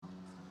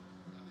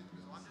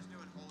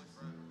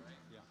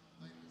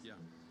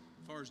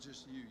or is it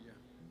just you? Yeah.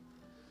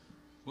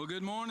 Well,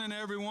 good morning,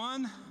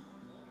 everyone.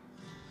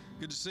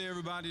 Good to see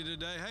everybody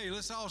today. Hey,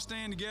 let's all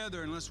stand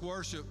together and let's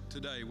worship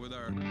today with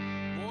our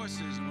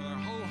voices and with our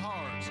whole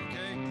hearts,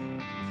 okay?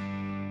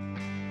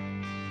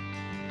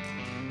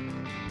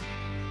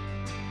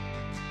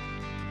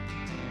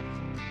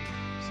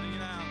 Sing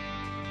it out.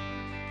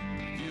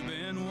 You've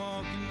been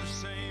walking the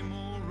same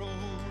old road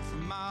for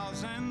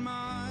miles and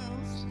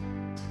miles.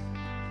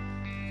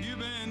 You've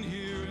been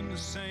hearing the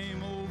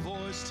same old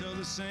voice tell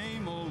the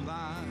same old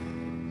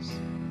lies.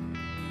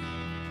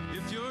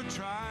 If you're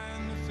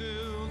trying to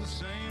fill the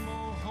same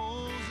old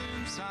holes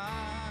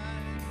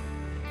inside,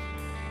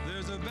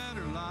 there's a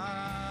better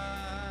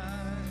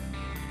life.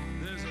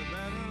 There's a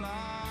better life.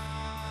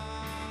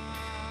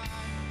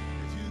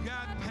 If you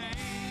got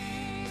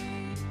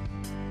pain,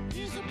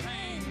 he's a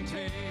pain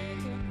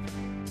taker.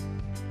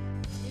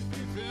 If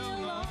you feel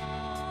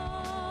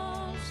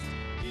lost,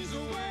 he's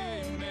a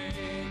way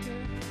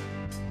maker.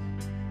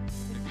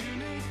 If you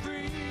need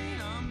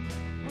freedom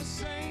or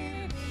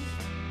saving,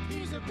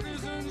 he's a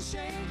prison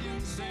shaking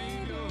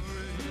savior.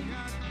 If you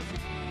got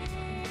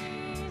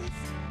chains,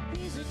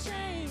 he's a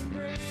chain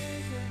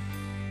breaker.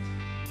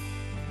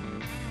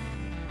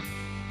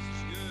 This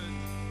is good.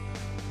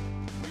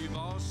 We've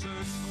all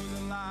searched for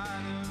the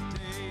light of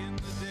day in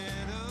the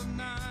dead of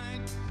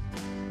night.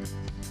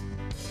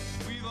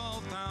 We've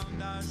all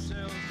found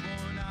ourselves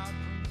worn out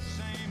from the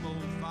same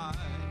old fight.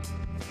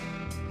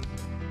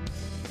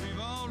 We've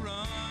all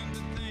run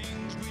to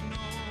things we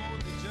know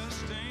that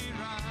just ain't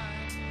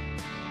right.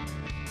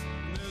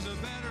 There's a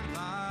better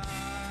life.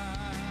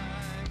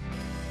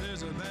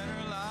 There's a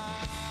better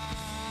life.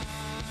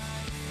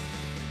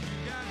 If you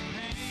got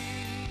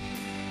pain,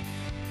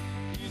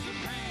 he's a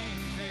pain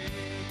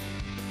taker.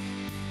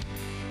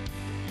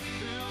 If you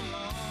feel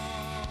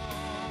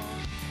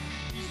lost,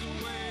 he's a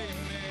way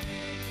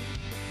maker.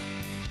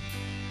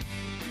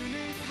 If you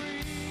need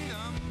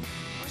freedom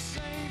or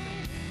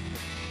saving,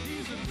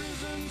 he's a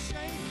prison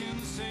shaking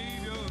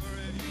savior.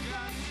 If you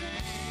got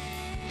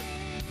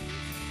chains,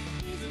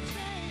 he's a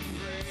chain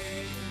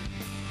breaker.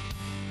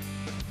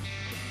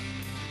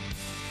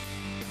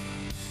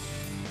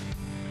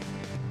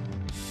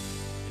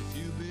 If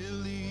you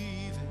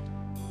believe it,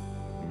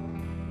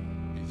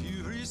 if you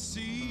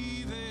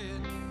receive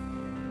it,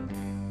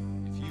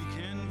 if you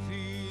can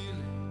feel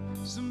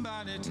it,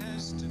 somebody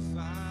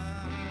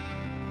testify.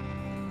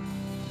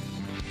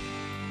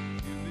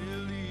 If you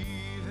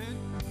believe it,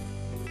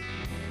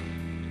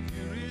 if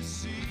you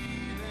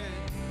receive it,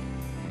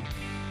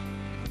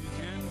 if you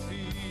can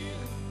feel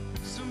it,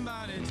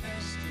 somebody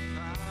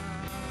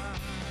testify.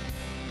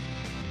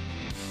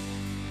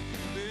 If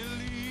you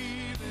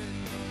believe it,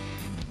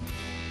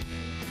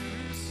 if you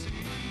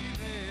receive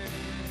it,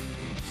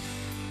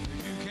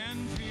 if you can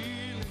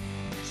feel it,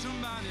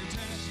 somebody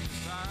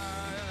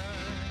testify.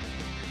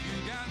 If you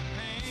got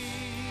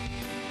pain,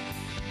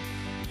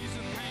 he's a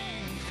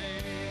pain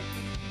taker.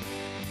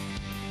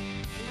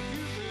 If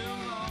you feel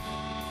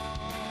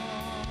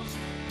lost,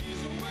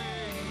 he's a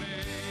way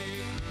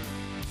maker.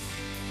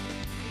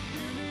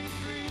 You need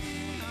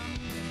freedom,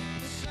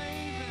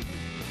 saving,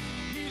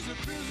 he's a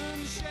prison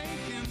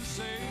shaking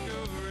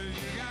savior. If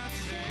you got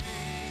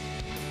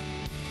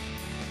chains,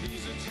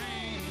 he's a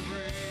chain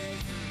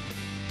breaker.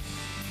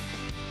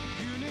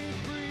 You need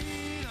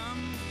freedom,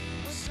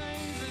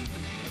 saving,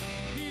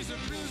 he's a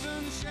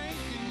prison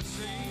shaking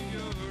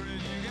savior.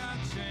 If you got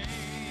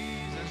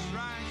chains, that's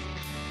right,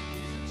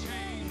 he's a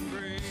chain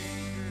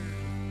breaker.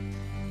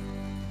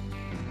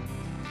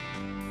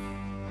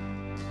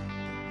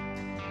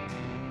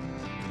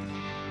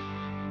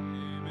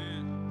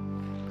 Amen.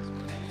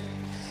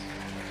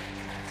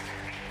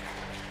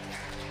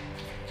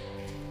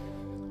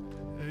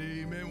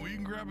 Amen. Well, you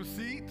can grab a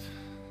seat.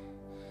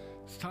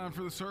 It's time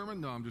for the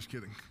sermon. No, I'm just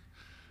kidding.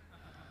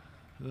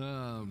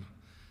 We're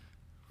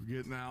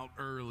getting out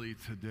early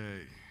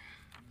today.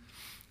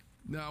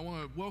 Now, I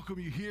want to welcome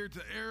you here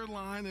to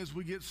Airline as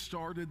we get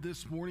started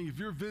this morning. If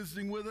you're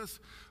visiting with us,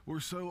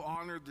 we're so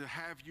honored to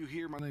have you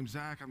here. My name's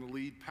Zach. I'm the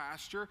lead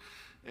pastor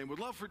and would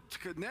love to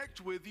connect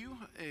with you.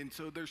 And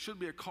so there should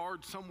be a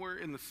card somewhere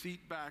in the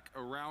seat back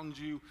around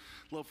you.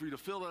 Love for you to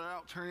fill that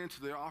out, turn it into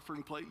the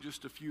offering plate in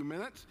just a few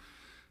minutes.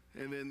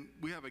 And then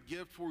we have a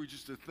gift for you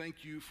just to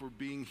thank you for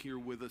being here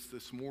with us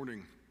this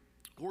morning.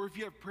 Or if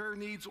you have prayer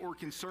needs or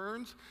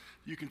concerns,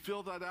 you can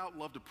fill that out.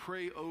 Love to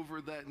pray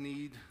over that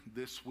need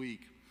this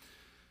week.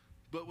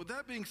 But with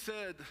that being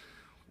said,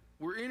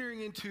 we're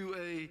entering into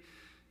a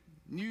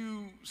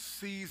new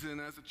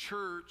season as a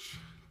church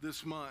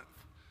this month.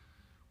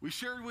 We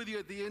shared with you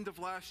at the end of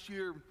last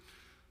year,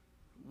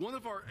 one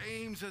of our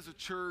aims as a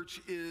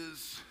church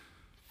is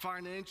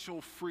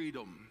financial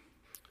freedom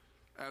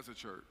as a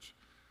church.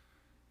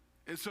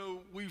 And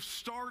so we've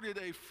started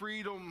a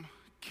freedom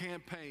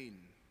campaign.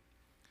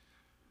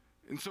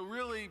 And so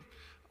really,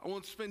 I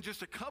want to spend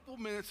just a couple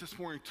minutes this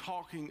morning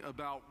talking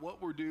about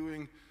what we're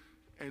doing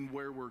and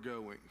where we're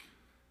going.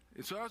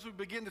 And so as we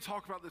begin to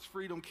talk about this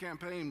freedom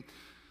campaign,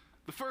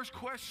 the first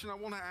question I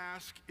want to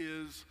ask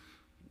is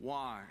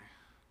why?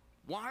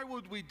 Why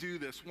would we do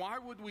this? Why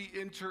would we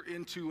enter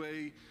into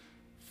a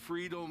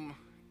freedom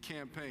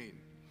campaign?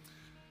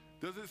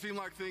 Doesn't seem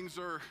like things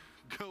are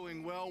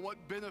going well.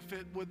 What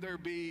benefit would there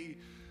be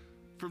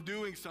from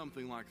doing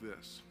something like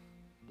this?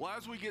 Well,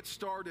 as we get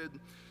started,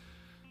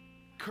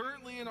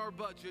 currently in our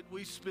budget,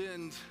 we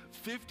spend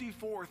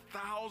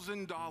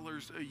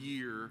 $54,000 a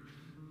year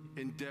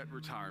in debt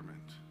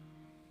retirement.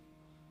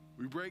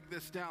 We break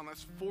this down,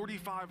 that's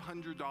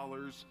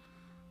 $4,500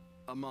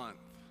 a month.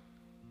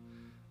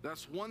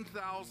 That's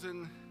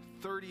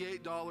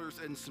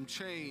 $1,038 and some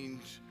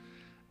change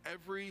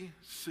every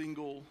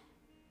single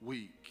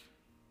week.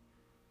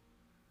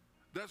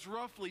 That's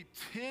roughly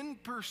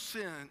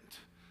 10%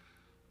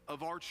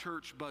 of our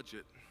church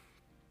budget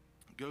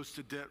goes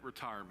to debt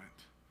retirement.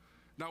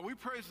 Now, we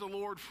praise the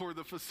Lord for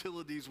the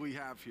facilities we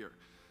have here,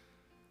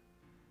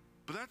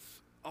 but that's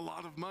a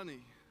lot of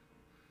money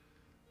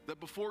that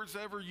before it's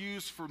ever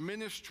used for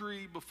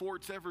ministry, before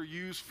it's ever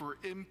used for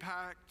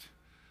impact,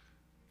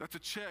 that's a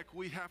check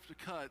we have to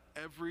cut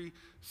every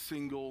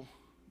single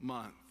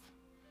month.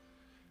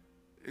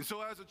 And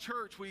so as a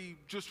church, we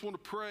just want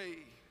to pray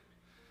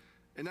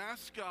and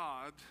ask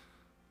God,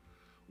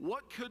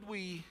 what could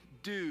we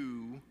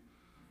do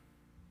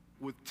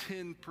with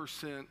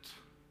 10%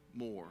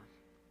 more?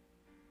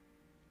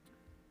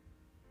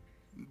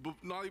 But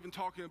not even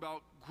talking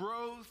about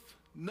growth,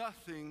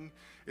 nothing.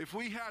 If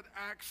we had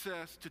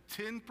access to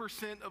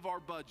 10% of our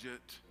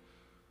budget,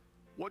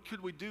 what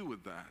could we do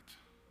with that?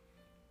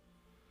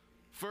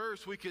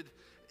 First, we could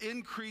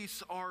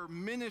increase our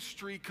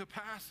ministry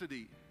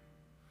capacity.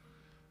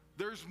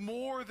 There's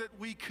more that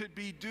we could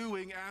be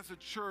doing as a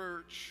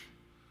church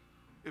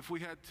if we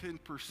had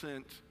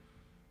 10%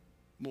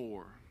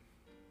 more.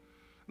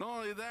 Not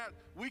only that,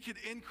 we could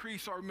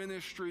increase our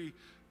ministry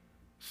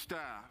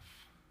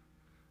staff.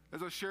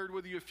 As I shared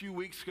with you a few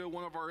weeks ago,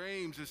 one of our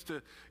aims is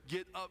to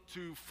get up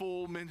to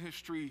full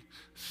ministry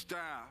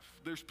staff.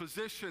 There's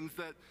positions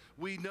that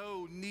we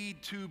know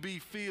need to be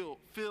filled.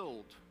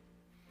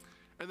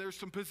 And there's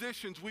some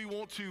positions we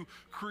want to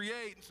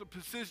create, some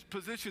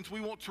positions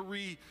we want to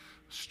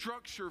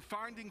restructure.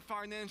 Finding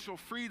financial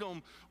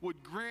freedom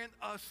would grant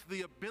us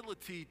the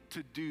ability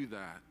to do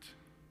that.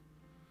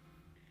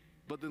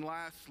 But then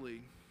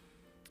lastly,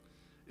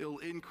 it'll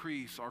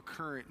increase our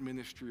current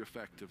ministry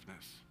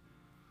effectiveness.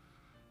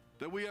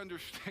 That we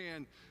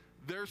understand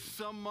there's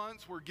some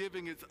months where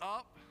giving is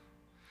up,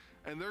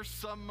 and there's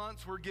some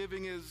months where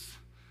giving is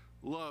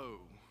low.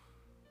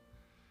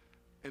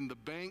 And the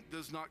bank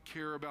does not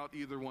care about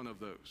either one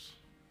of those.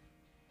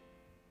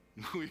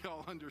 We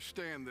all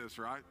understand this,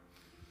 right?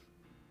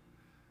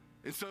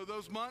 And so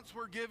those months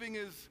where giving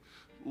is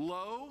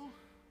low,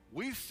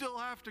 we still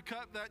have to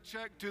cut that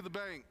check to the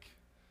bank.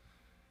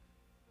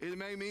 It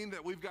may mean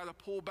that we've got to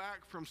pull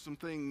back from some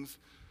things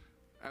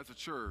as a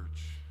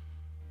church.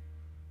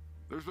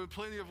 There's been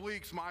plenty of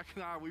weeks, Mike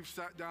and I, we've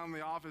sat down in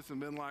the office and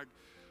been like,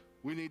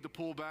 we need to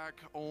pull back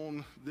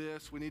on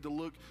this. We need to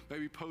look,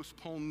 maybe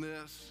postpone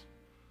this.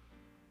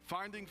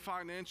 Finding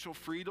financial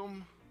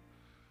freedom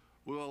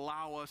will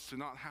allow us to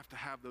not have to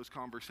have those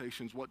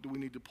conversations. What do we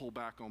need to pull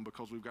back on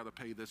because we've got to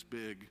pay this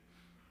big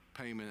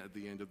payment at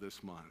the end of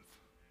this month?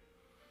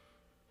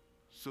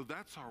 So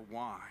that's our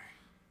why.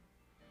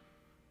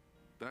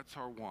 That's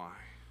our why.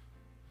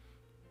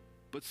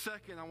 But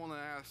second, I want to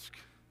ask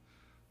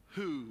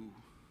who.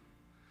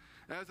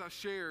 As I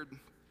shared,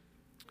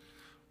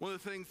 one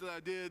of the things that I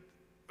did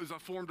is I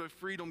formed a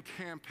freedom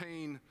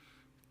campaign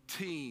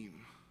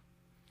team.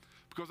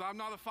 Because I'm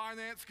not a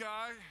finance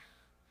guy,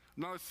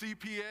 I'm not a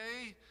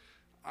CPA,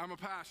 I'm a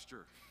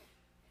pastor.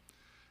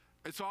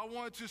 And so I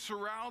wanted to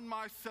surround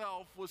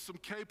myself with some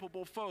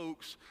capable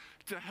folks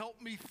to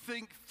help me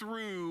think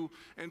through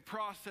and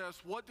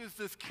process what does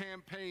this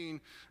campaign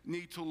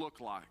need to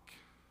look like.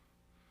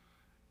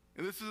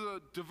 And this is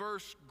a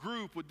diverse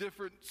group with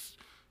different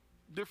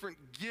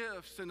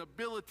gifts and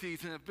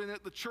abilities and have been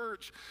at the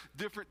church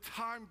different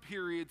time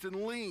periods and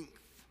length.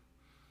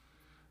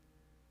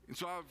 And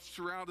so I've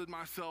surrounded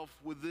myself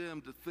with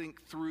them to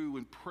think through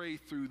and pray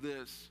through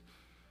this.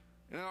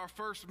 And in our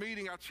first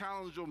meeting, I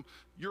challenged them,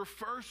 your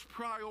first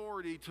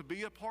priority to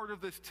be a part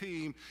of this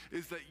team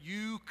is that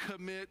you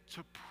commit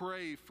to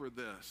pray for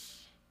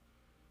this.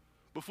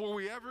 Before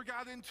we ever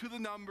got into the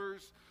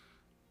numbers,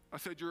 I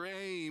said, your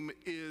aim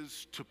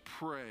is to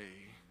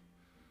pray.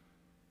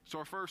 So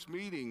our first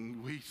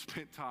meeting, we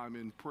spent time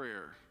in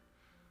prayer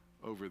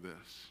over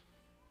this.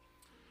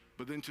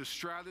 But then to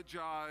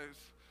strategize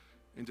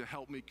and to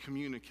help me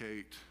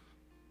communicate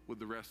with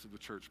the rest of the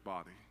church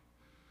body.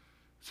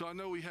 So I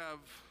know we have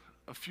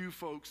a few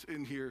folks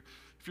in here.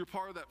 If you're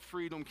part of that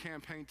freedom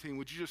campaign team,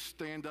 would you just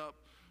stand up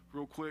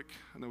real quick?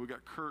 I know we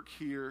got Kirk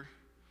here.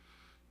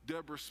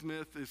 Deborah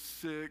Smith is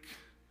sick.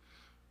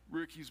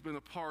 Ricky's been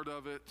a part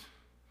of it.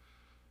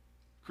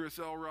 Chris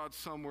Elrod's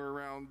somewhere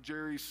around.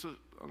 Jerry's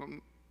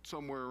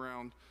somewhere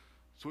around.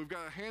 So we've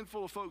got a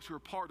handful of folks who are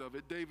part of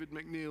it. David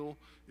McNeil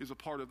is a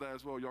part of that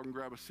as well. Y'all can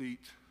grab a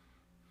seat.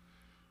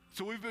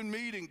 So we've been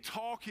meeting,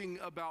 talking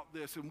about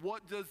this and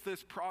what does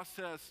this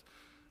process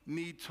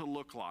need to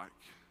look like.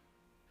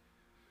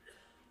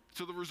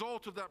 So the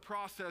result of that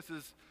process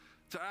is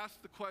to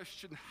ask the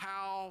question,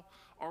 how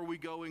are we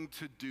going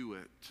to do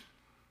it?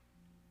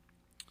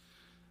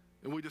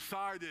 And we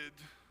decided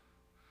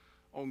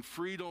on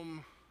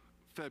Freedom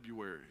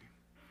February.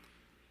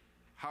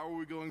 How are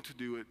we going to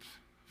do it?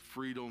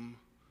 Freedom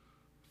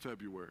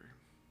February.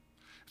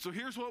 So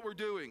here's what we're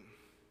doing.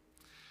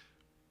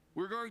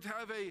 We're going to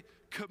have a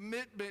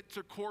commitment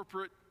to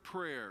corporate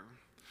prayer.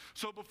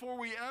 So before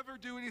we ever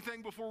do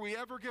anything, before we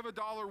ever give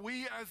 $1,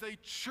 we as a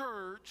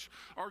church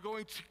are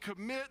going to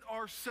commit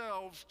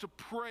ourselves to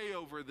pray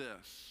over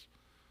this.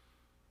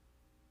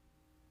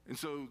 And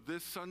so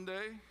this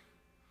Sunday,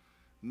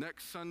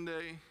 next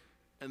Sunday,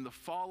 and the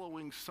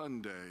following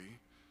Sunday,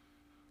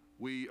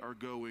 we are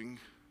going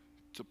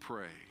to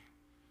pray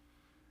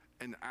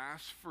and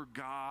ask for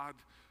God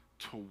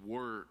to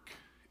work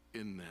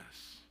in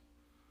this.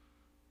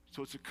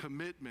 So it's a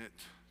commitment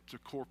to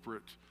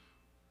corporate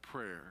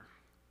prayer.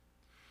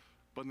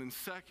 But then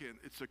second,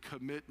 it's a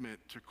commitment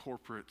to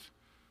corporate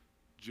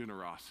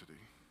generosity.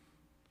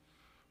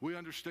 We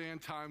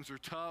understand times are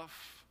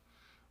tough.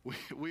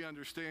 We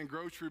understand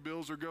grocery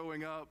bills are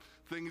going up.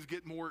 Things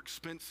get more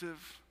expensive.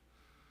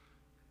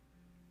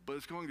 But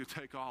it's going to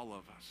take all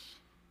of us.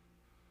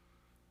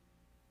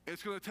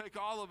 It's going to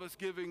take all of us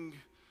giving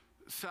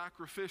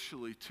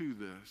sacrificially to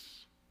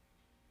this.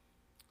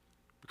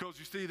 Because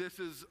you see, this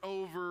is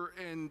over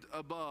and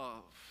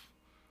above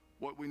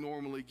what we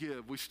normally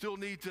give. We still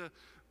need to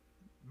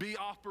be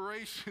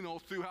operational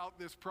throughout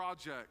this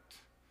project.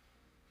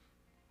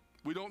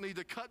 We don't need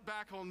to cut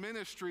back on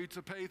ministry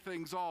to pay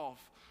things off.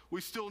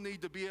 We still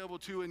need to be able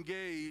to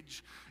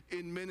engage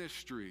in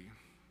ministry.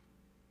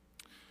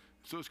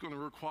 So it's going to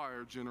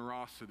require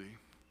generosity.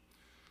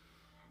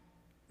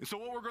 And so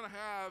what we're going to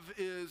have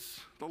is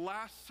the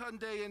last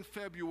Sunday in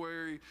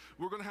February,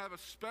 we're going to have a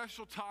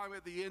special time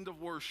at the end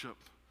of worship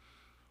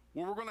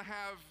where we're going to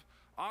have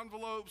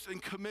envelopes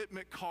and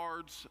commitment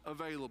cards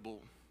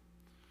available.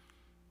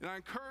 And I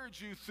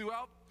encourage you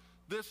throughout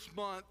this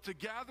month to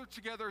gather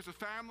together as a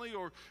family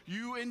or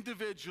you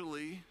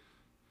individually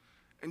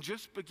and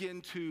just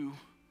begin to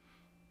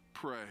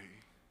pray.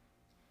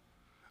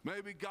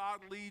 Maybe God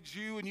leads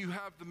you and you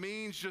have the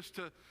means just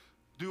to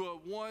do a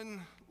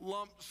one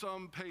lump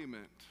sum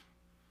payment.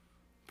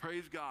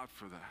 Praise God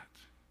for that.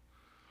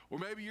 Or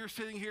maybe you're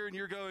sitting here and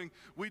you're going,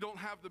 we don't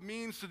have the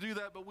means to do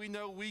that, but we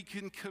know we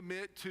can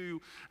commit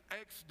to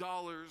X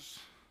dollars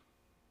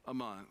a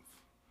month.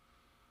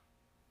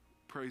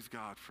 Praise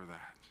God for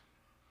that.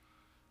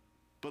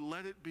 But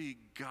let it be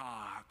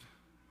God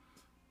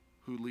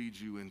who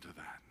leads you into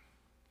that.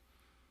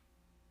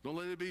 Don't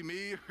let it be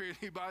me or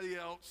anybody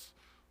else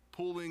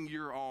pulling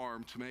your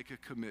arm to make a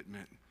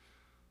commitment.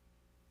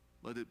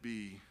 Let it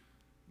be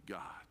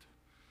God.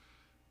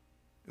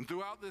 And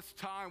throughout this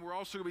time, we're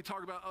also going to be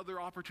talking about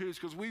other opportunities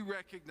because we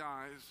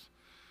recognize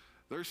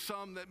there's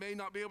some that may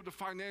not be able to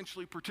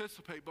financially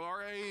participate, but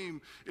our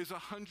aim is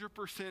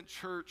 100%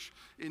 church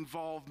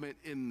involvement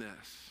in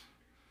this.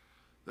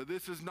 That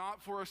this is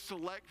not for a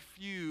select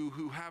few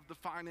who have the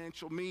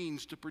financial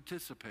means to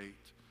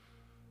participate.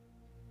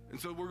 And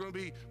so we're going to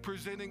be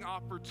presenting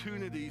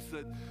opportunities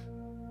that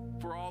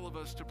for all of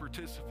us to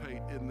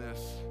participate in this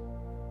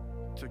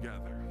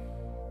together.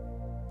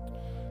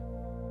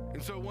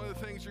 And so one of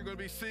the things you're going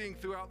to be seeing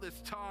throughout this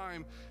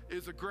time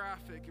is a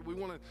graphic, and we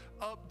want to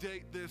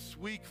update this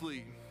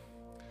weekly.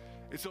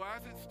 And so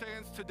as it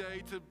stands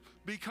today, to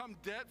become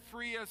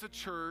debt-free as a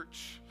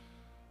church,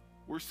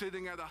 we're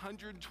sitting at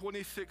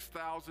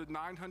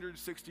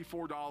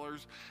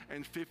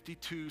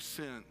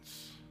 $126,964.52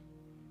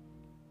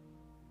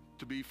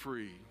 to be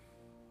free.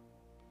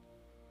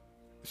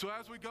 So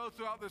as we go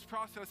throughout this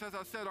process, as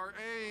I said, our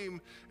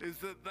aim is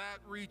that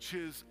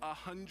reaches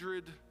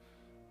 100%.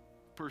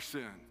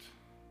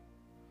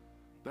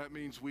 That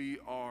means we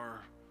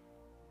are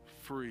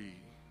free.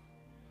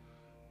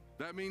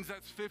 That means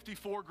that's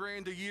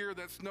 $54,000 a year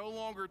that's no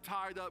longer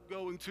tied up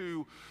going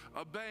to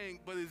a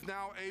bank, but is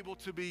now able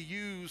to be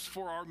used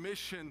for our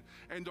mission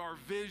and our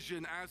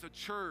vision as a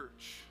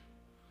church.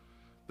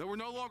 That we're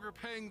no longer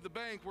paying the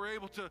bank, we're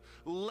able to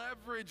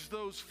leverage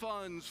those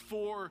funds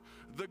for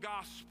the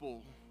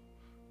gospel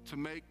to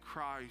make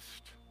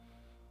Christ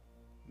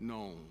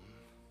known.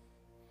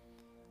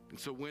 And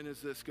so when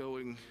is this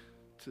going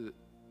to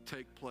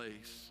take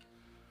place?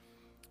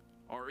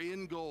 Our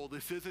end goal,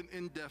 this isn't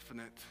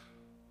indefinite.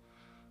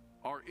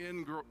 Our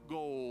end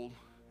goal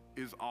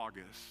is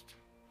August.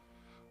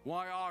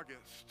 Why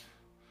August?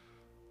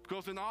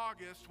 Because in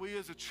August, we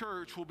as a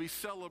church will be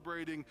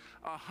celebrating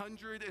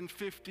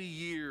 150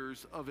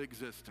 years of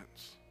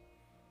existence.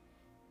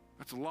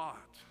 That's a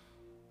lot.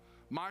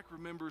 Mike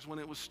remembers when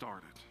it was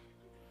started.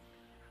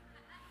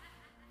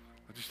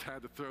 I just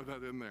had to throw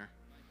that in there.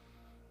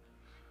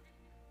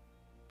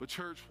 But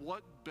church,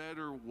 what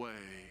better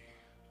way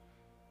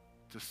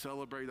to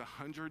celebrate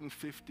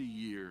 150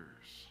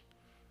 years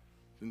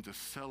than to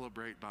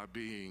celebrate by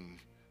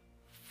being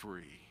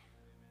free?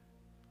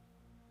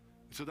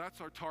 So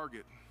that's our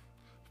target.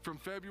 From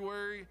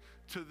February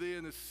to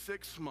then is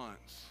 6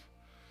 months.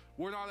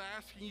 We're not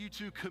asking you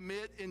to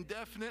commit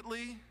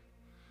indefinitely.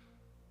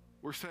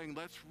 We're saying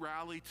let's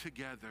rally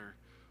together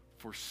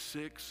for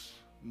 6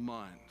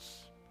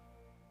 months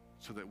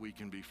so that we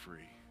can be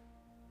free.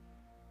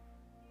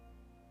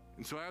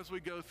 And so as we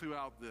go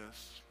throughout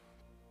this,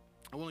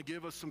 I want to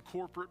give us some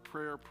corporate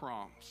prayer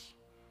prompts.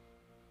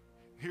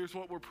 Here's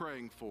what we're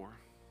praying for.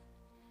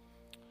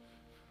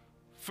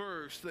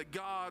 First, that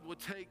God would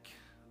take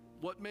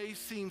what may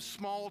seem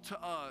small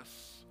to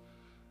us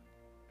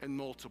and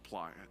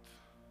multiply it.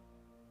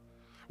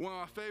 One of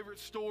my favorite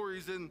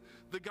stories in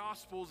the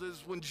Gospels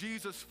is when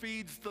Jesus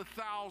feeds the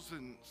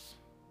thousands.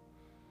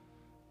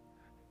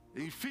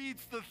 And he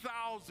feeds the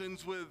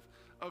thousands with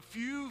a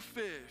few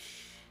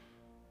fish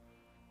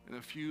and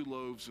a few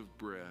loaves of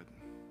bread.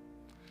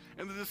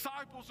 And the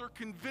disciples are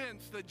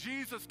convinced that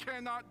Jesus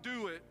cannot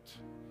do it.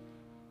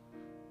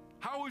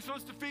 How are we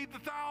supposed to feed the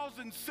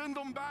thousands? Send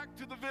them back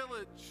to the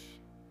village.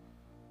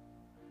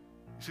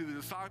 You see, the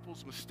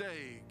disciples'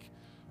 mistake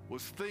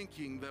was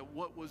thinking that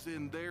what was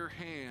in their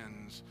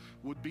hands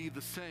would be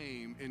the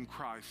same in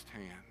Christ's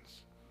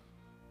hands.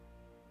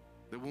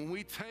 That when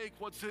we take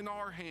what's in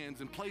our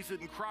hands and place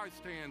it in Christ's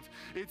hands,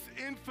 it's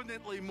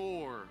infinitely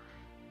more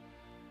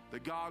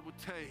that God would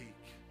take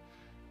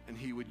and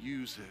he would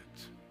use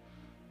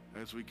it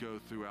as we go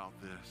throughout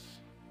this.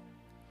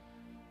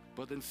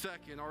 But then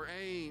second, our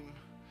aim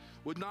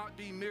would not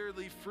be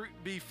merely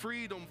be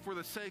freedom for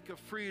the sake of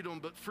freedom,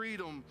 but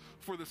freedom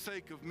for the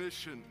sake of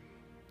mission.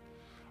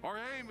 Our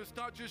aim is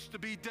not just to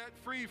be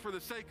debt-free for the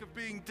sake of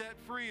being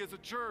debt-free as a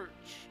church.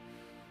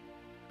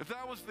 If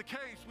that was the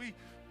case, we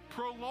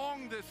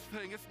prolong this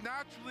thing. It's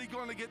naturally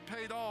going to get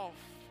paid off.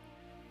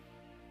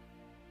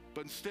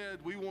 But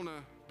instead, we want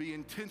to be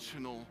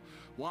intentional.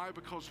 Why?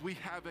 Because we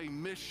have a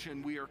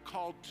mission we are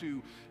called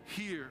to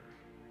here.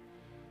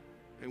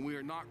 And we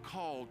are not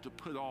called to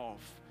put off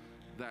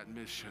that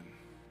mission.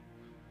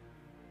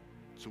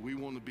 So we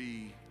want to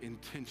be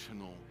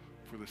intentional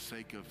for the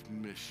sake of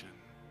mission.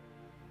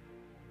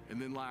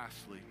 And then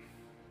lastly,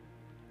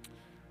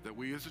 that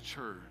we as a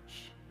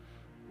church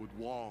would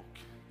walk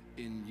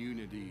in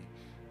unity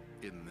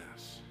in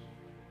this.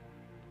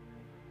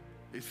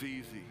 It's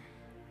easy.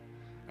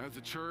 As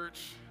a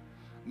church,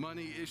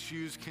 money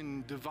issues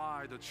can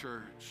divide a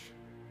church,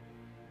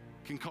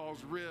 can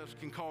cause rifts,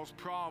 can cause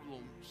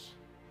problems.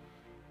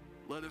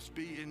 Let us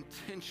be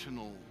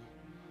intentional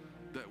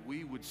that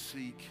we would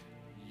seek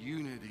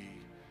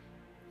unity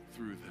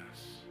through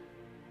this.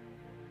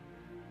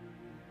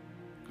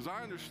 Because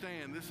I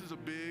understand this is a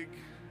big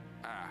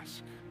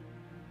ask.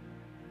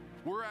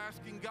 We're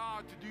asking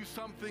God to do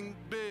something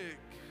big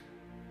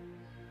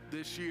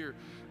this year.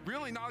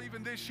 Really, not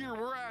even this year.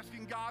 We're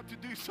asking God to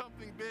do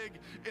something big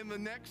in the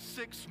next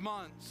 6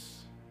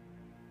 months.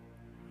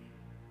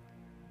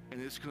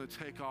 And it's going to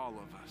take all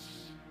of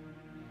us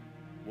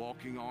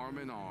walking arm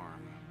in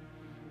arm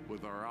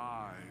with our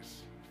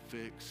eyes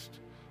fixed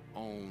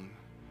on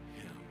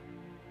Him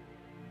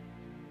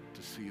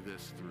to see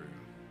this through.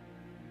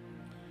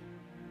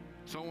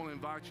 So I want to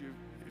invite you,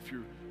 if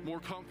you're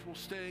more comfortable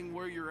staying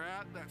where you're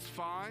at, that's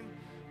fine.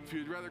 If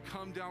you'd rather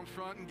come down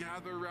front and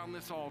gather around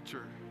this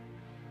altar,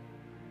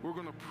 we're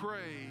going to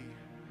pray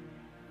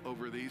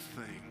over these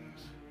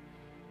things.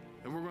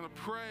 And we're going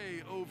to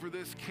pray over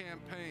this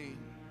campaign.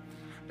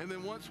 And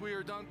then once we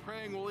are done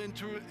praying, we'll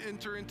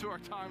enter into our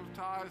time of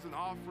tithes and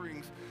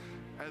offerings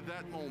at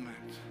that moment.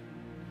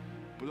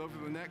 But over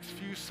the next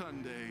few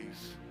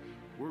Sundays,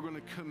 we're going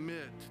to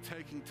commit to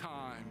taking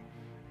time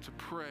to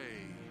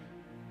pray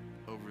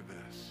over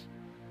this.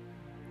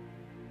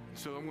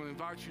 So I'm going to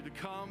invite you to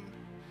come.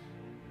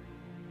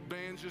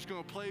 Band's just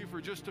going to play for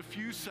just a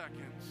few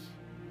seconds.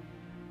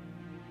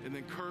 And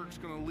then Kirk's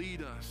going to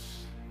lead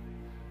us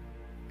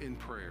in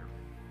prayer.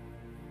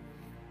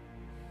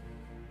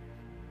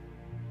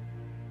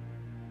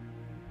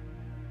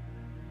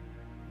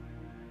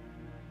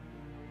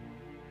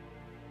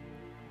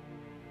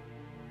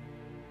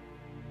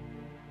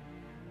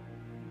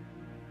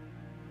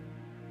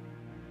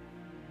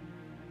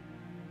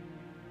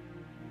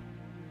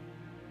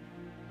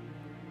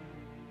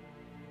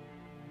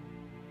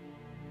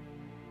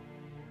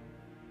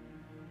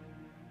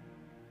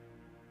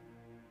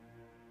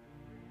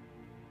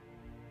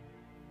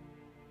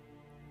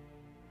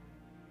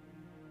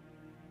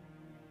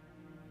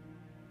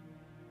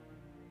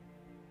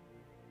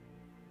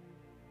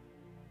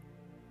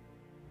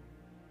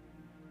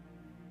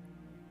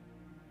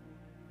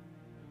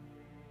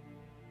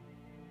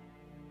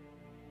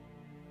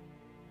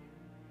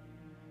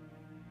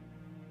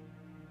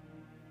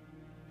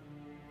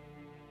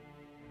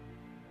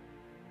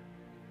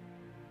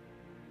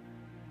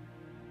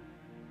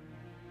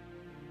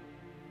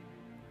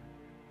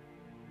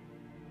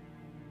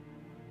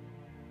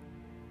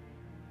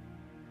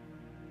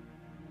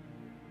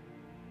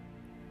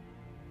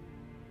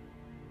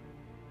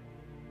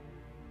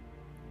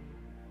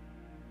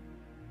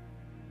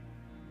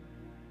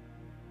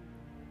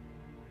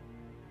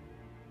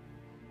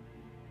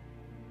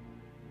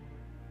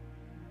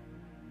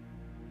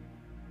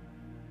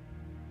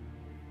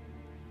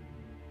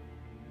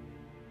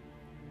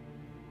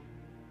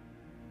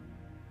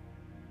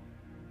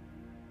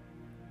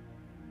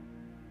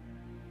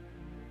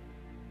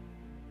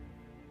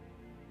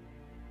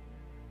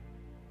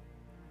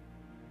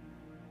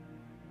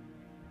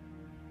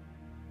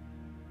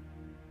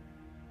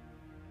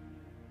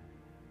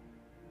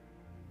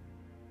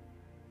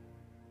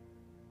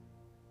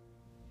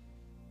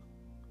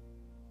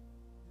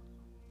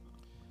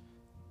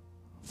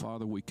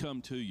 Father, we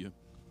come to you.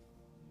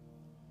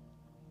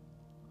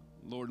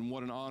 Lord, and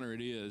what an honor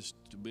it is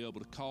to be able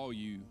to call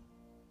you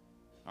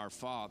our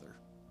Father,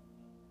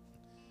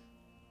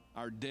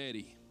 our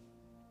Daddy.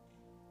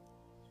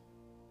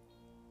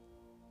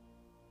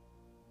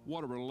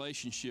 What a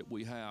relationship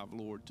we have,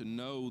 Lord, to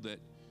know that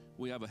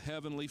we have a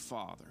heavenly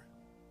Father.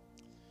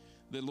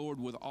 That, Lord,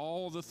 with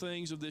all the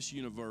things of this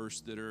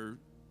universe that are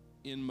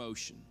in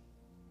motion,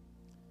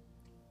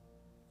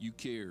 you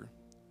care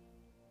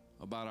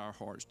about our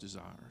heart's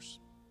desires.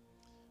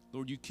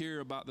 Lord, you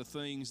care about the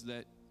things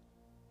that,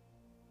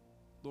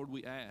 Lord,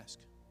 we ask.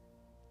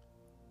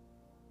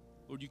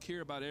 Lord, you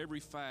care about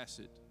every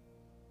facet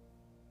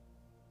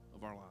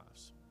of our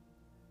lives.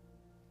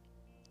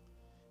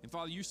 And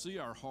Father, you see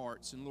our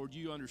hearts, and Lord,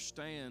 you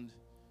understand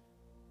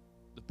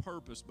the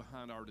purpose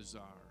behind our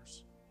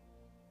desires.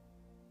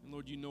 And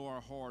Lord, you know our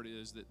heart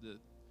is that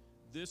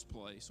this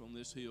place on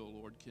this hill,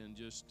 Lord, can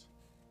just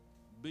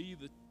be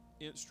the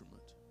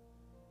instrument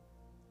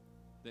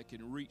that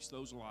can reach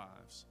those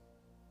lives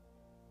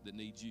that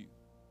need you.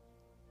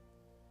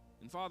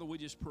 And Father, we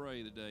just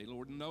pray today,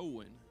 Lord,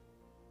 knowing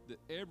that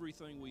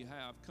everything we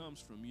have comes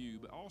from you,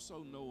 but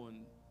also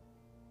knowing,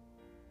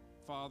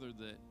 Father,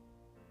 that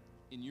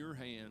in your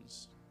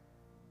hands,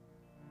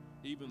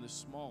 even the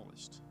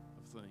smallest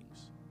of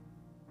things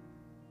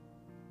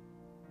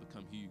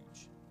become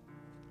huge.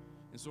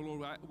 And so,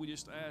 Lord, we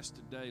just ask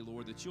today,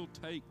 Lord, that you'll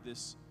take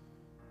this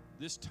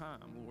time,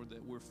 Lord,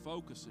 that we're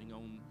focusing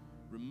on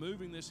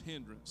removing this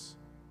hindrance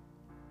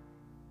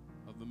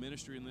of the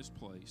ministry in this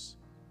place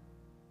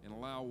and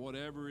allow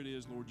whatever it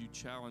is, Lord, you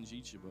challenge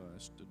each of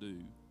us to do.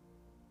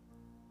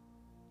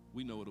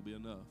 We know it'll be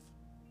enough.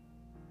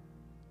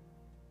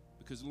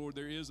 Because, Lord,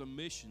 there is a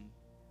mission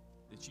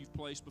that you've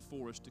placed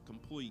before us to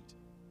complete.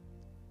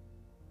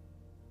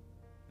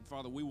 And,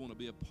 Father, we want to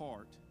be a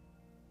part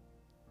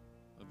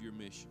of your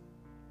mission.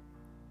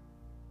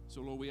 So,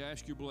 Lord, we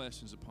ask your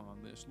blessings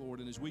upon this, Lord.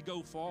 And as we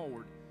go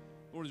forward,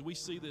 Lord, as we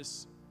see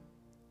this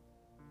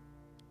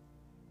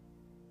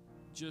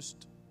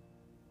just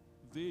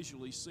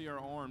visually see our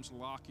arms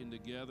locking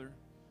together,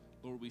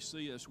 Lord, we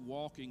see us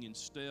walking in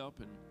step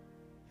and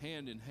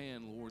hand in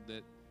hand, Lord,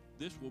 that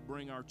this will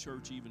bring our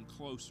church even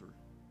closer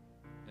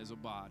as a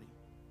body,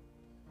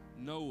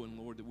 knowing,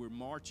 Lord, that we're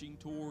marching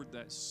toward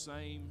that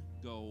same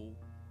goal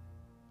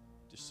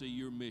to see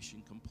your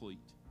mission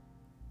complete.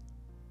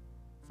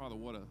 Father,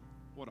 what an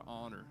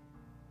honor,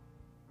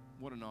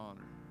 what an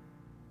honor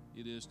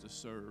it is to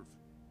serve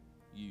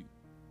you.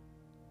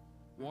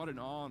 What an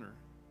honor,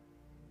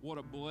 what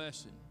a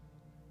blessing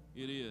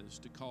it is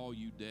to call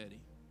you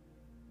Daddy.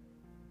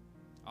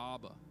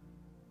 Abba,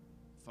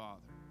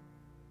 Father.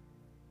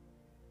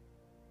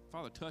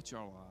 Father, touch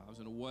our lives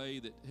in a way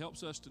that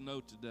helps us to know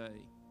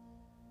today,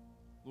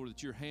 Lord,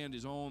 that your hand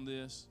is on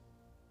this,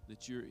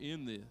 that you're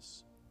in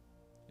this.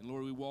 And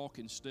Lord, we walk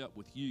in step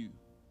with you,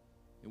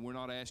 and we're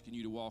not asking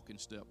you to walk in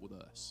step with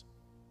us.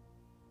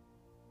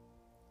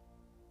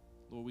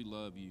 Lord, we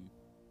love you.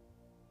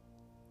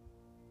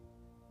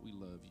 We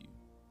love you.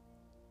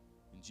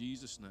 In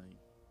Jesus' name,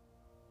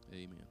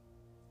 amen.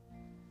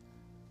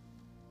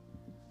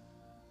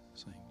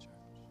 Sing, church.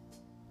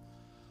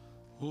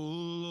 O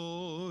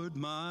Lord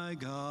my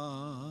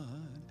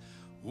God,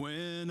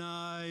 when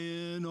I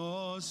in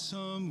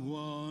awesome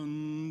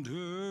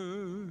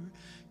wonder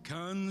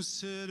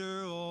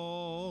consider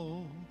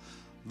all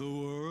the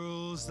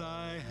worlds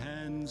thy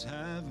hands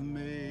have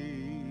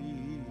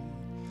made,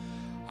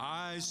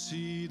 I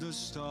see the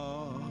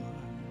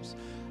stars,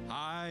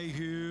 I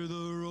hear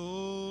the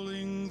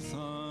rolling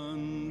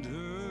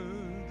thunder,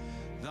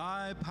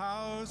 thy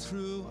power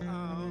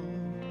throughout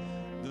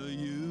the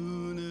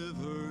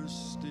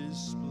universe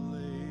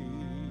displayed.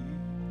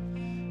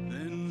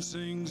 Then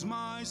sings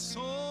my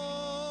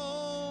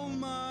soul,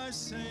 my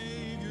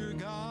Savior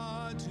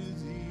God, to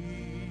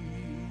thee.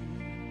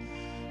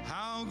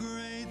 How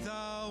great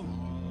thou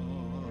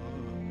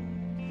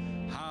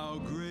art, how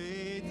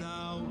great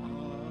thou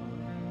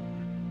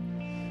art.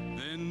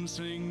 Then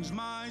sings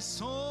my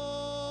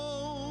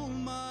soul,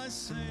 my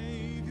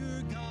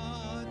Savior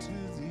God, to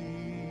thee.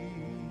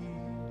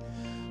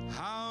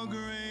 How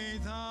great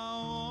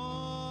thou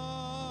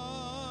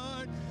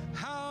art,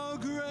 how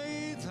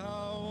great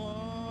thou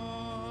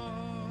art.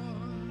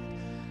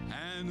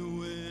 And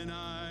when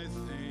I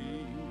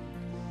think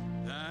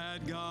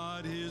that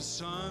God his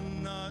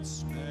Son not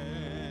sparing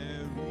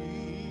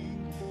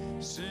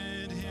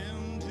sent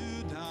him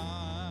to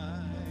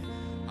die,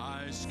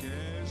 I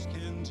scarce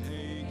can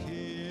take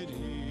it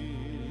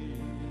in,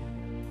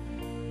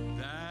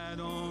 that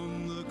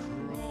on the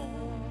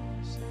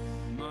cross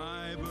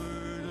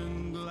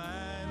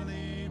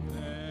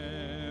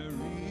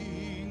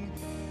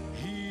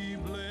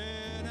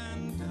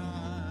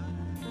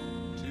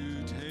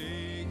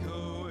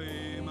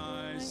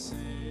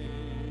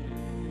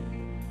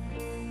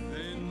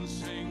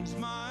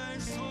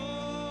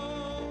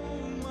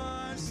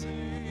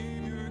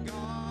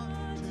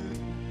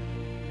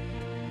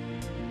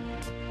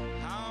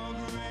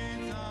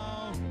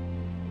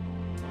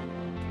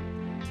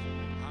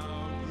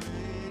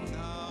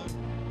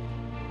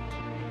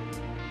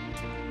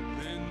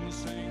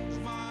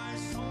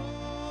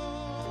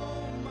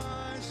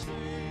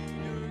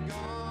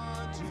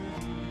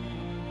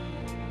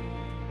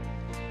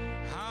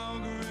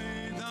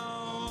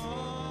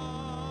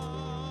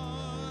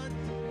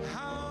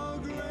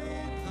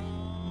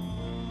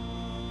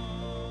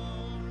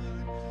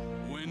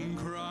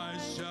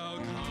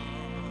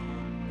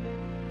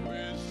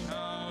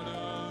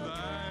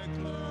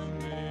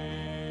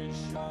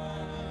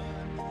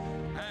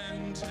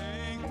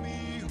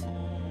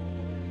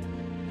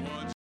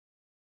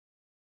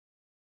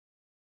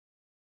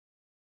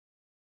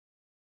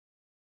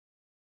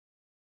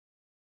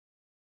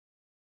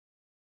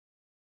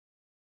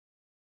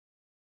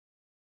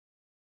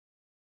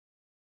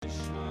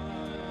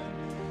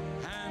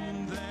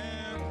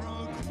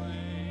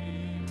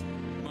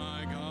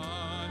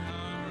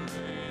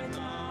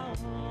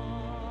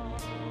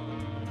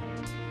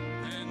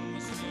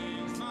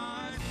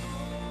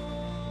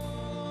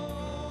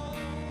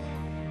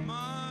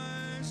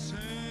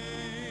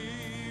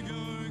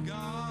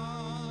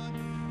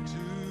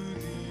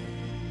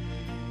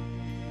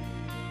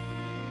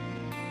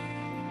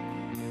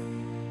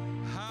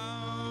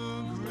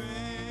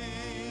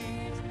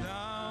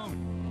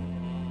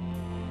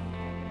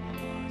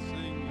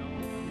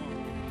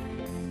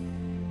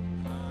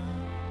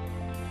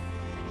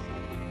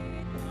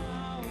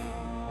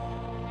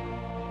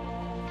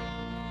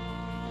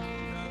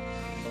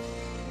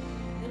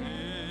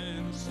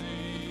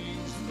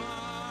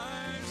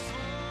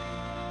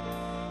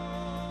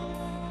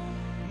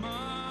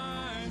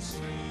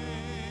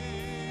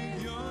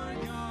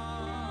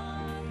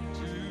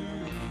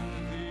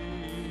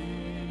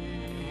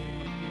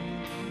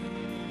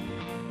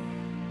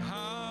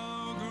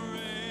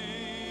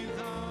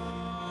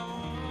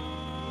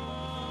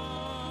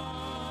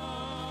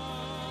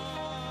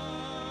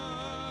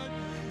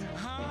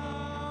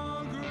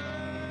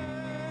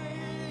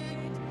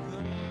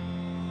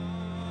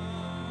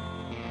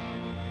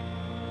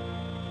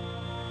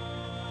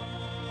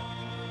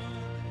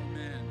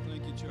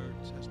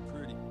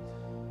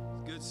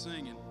quit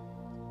singing.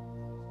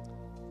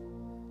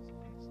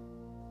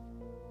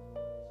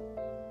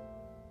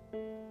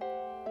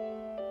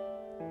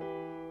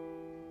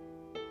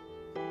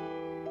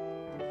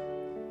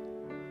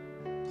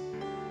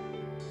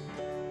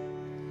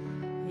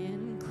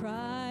 In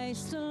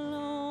Christ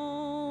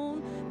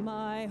alone,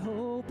 my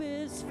hope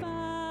is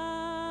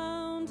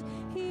found.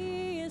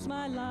 He is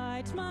my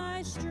light,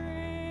 my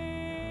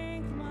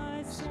strength,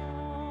 my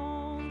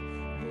song.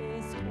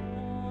 This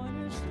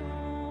cornerstone,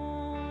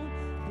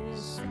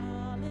 this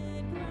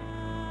solid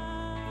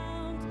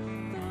ground,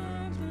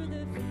 firm through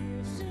the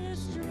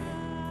fiercest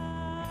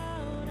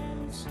drought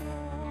and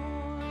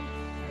storm.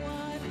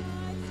 What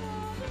heights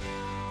of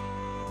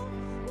love,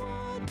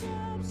 what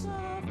depths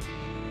of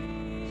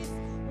peace,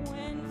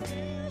 when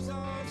fears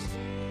are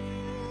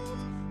stilled,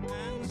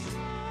 when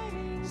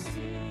striving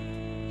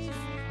cease.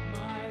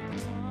 My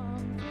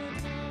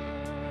comforter,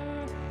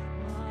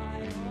 my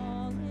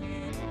all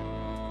in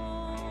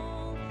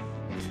all,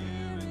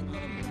 here in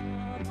the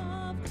love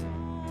of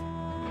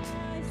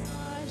Christ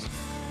I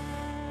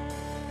stand.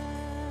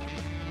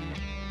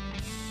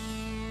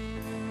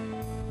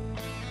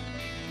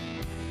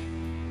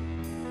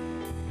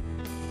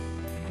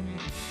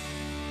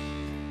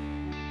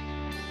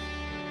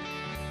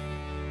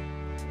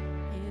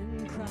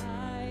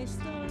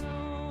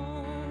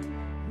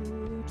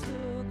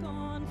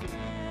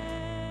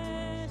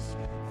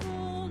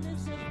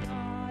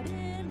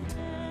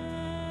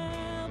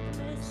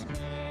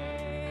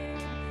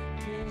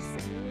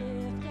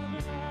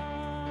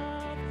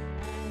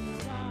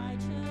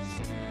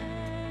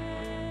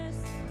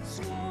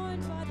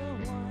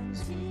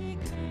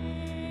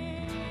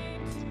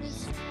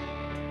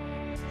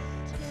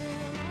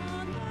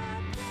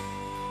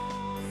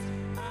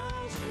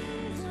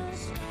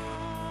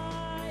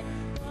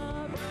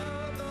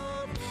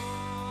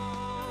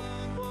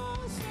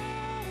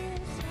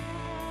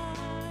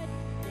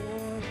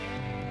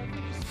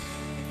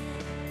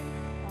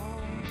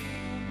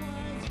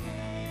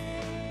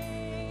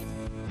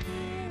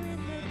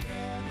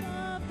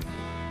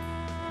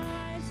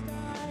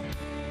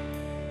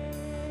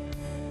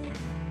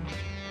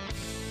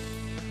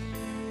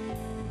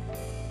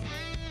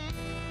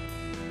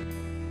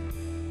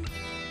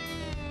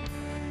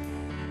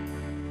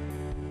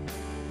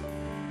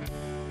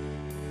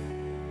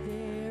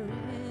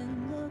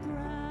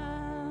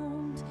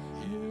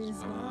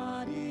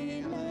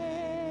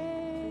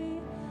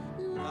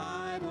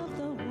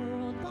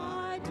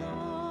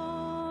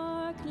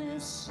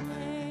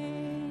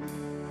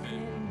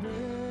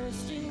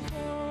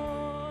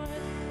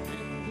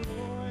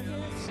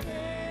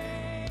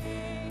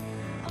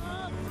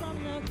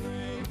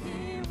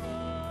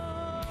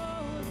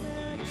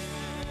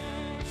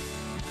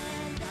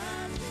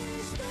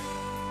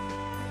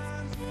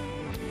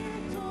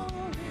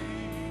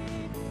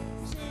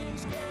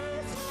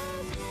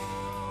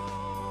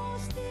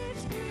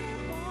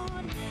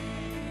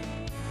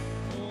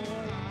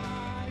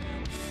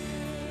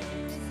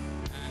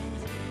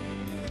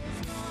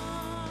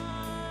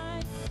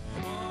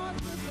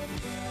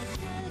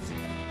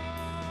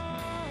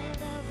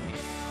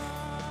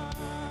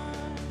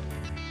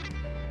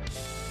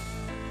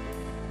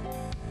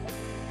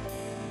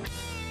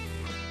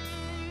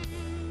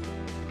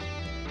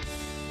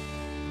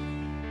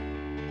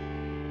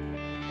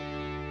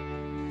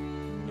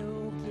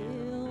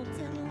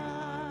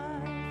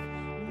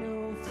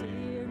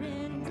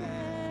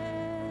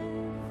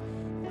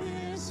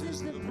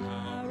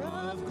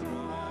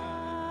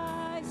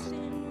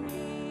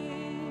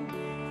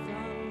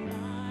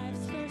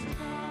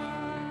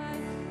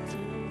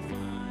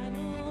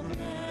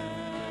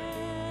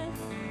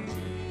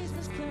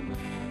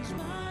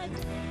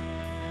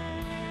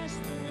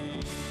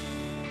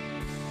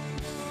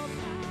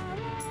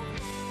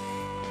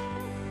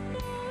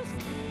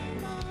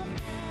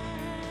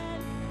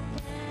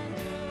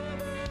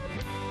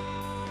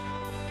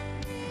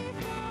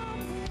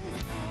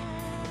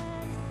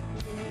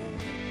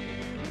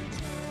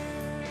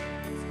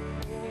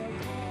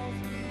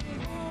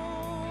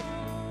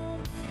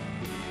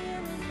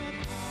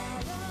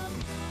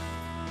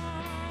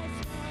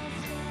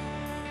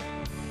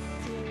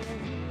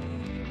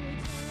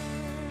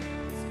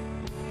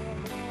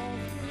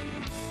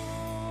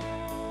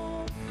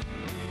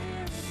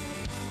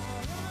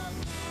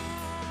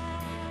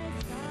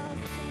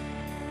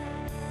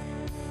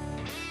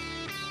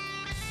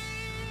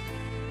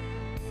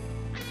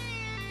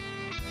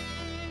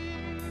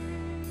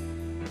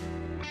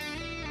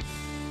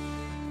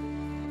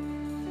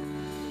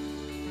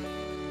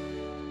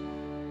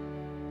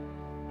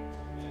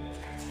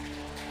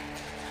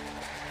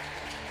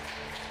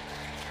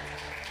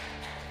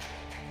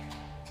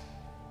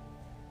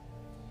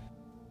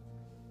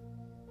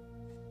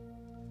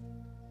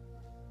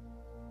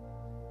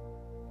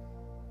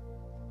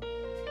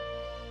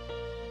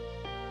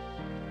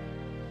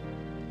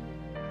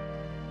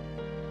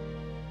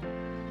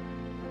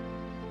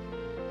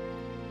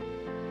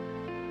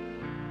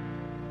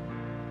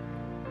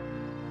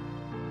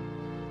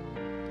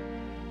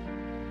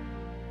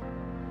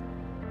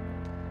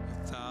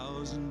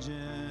 1,000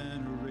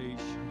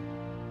 generations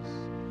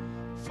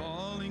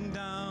falling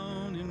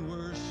down in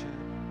worship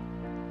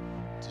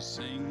to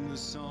sing the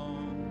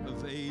song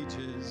of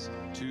ages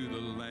to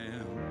the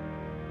Lamb.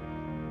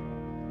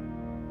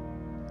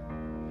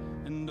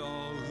 And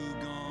all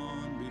who've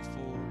gone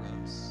before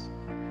us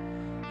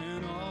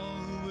and all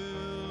who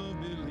will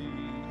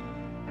believe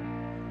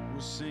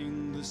will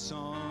sing the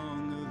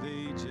song of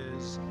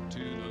ages to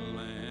the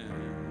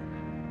Lamb.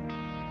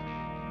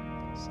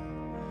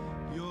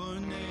 Your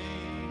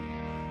name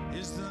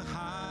is the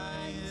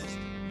highest,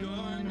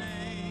 your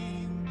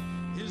name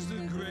is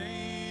the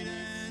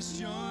greatest,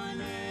 your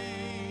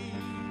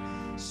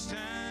name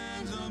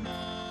stands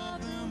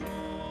above them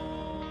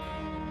all.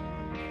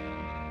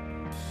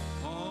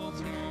 All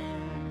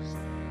thrones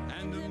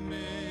and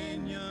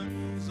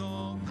dominions,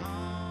 all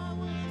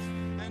powers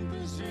and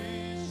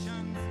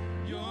positions,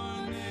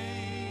 your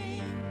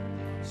name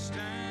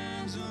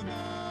stands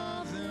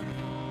above them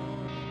all.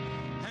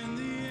 And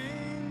the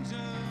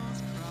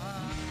angels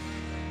cry,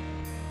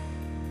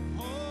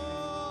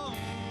 holy,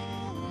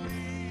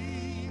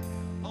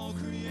 all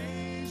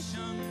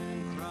creation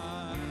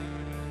cries,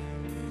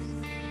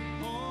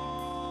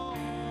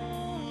 holy,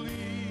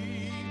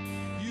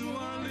 you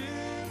are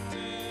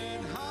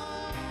lifted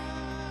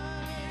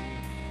high,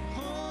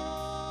 holy,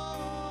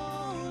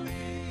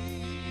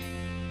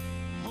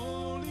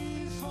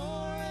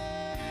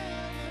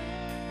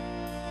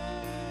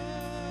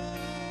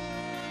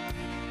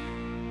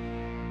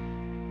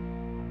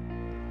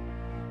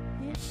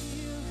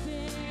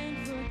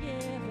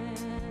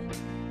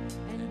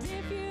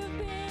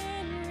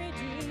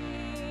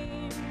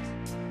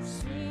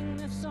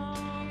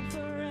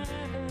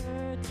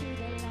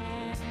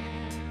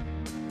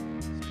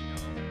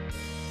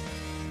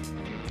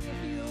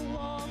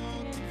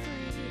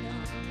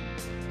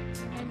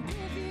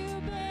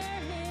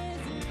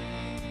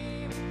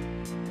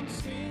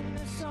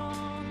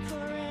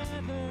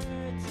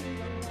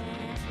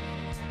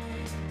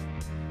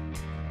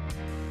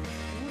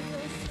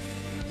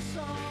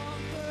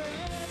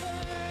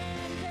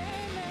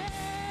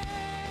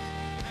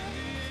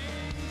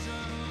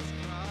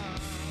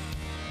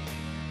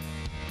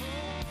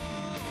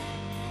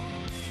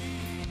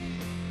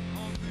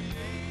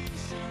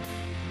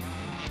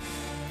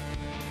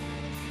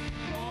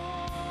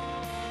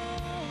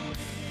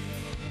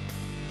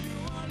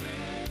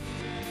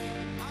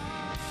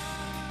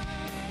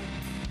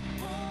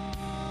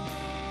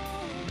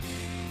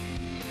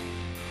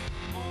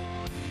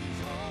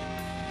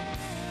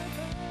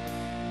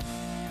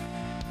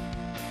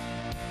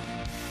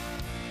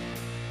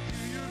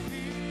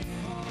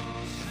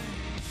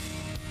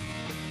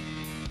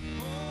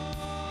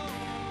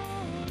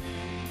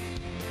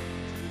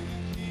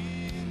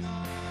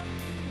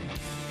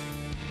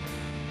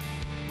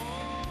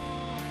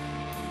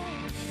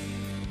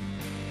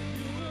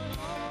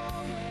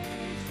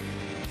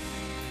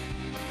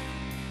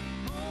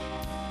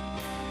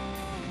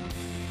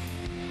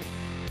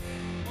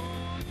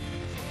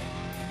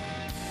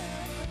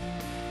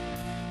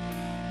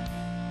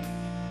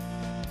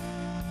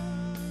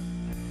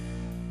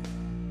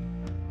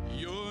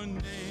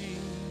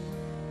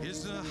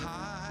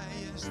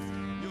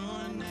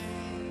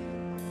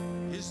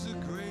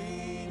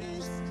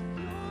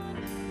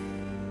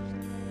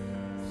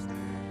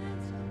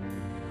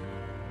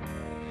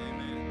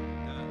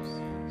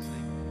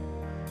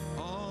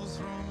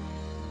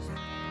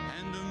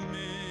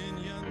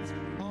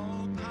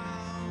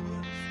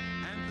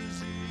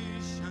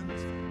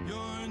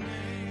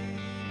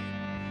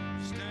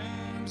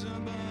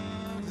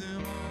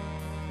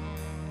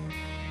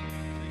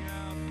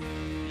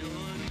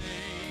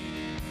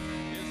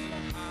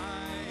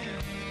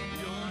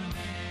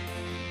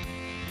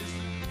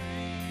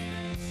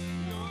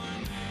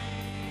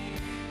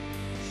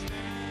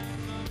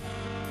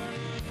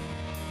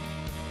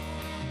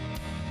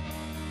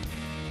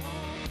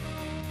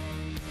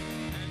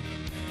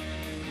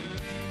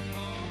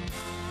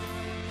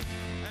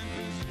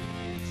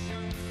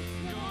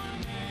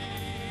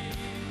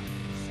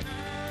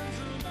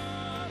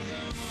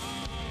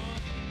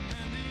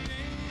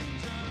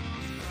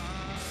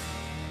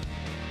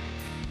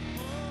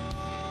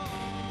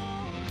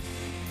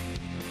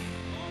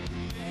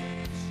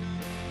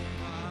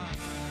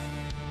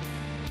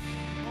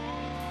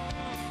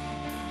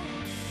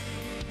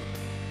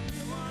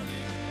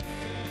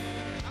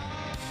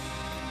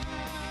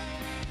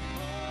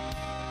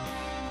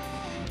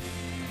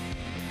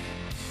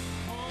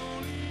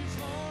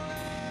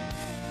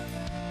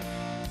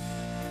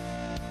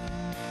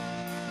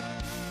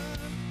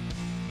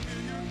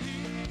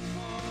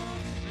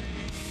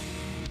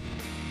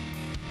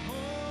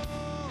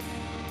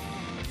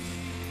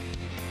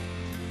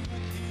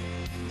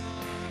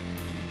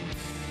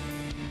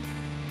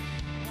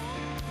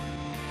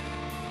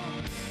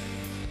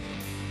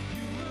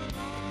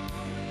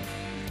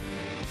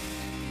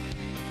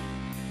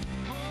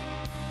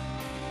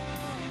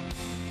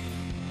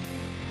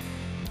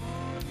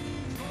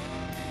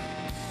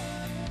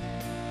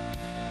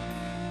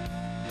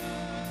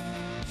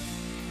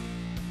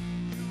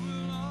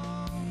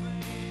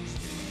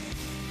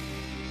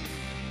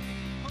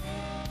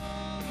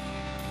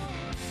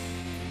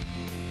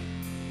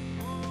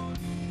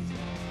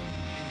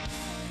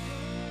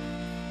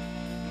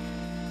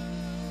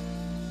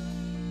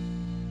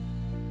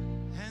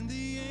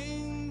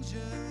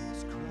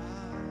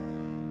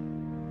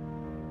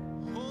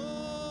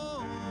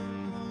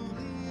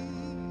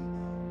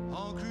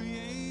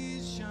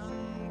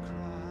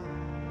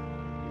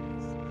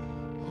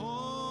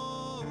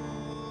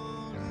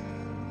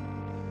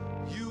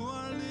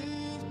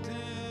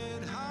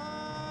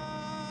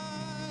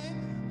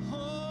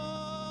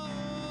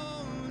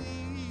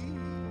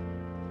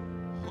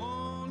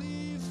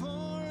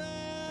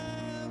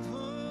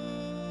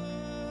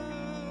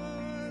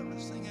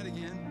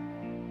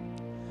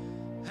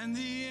 and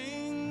the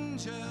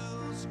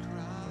angels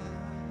cry,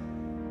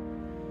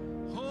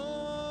 holy,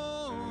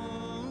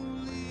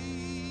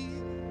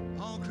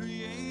 all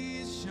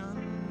creation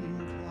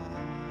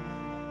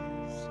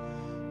cries,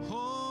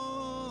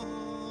 holy,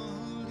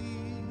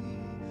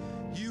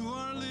 you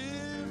are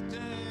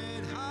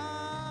lifted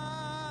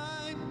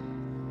high,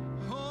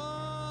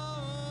 holy,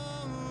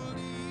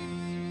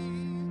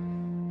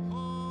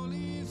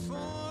 holy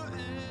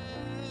forever.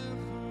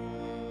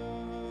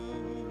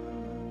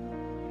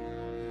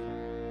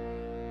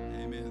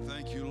 Amen.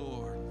 Thank you,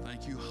 Lord.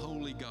 Thank you,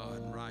 holy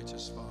God and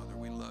righteous Father.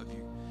 We love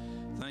you.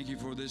 Thank you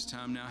for this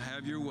time. Now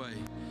have your way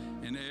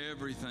in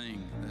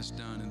everything that's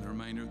done in the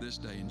remainder of this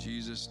day. In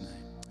Jesus'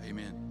 name,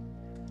 amen.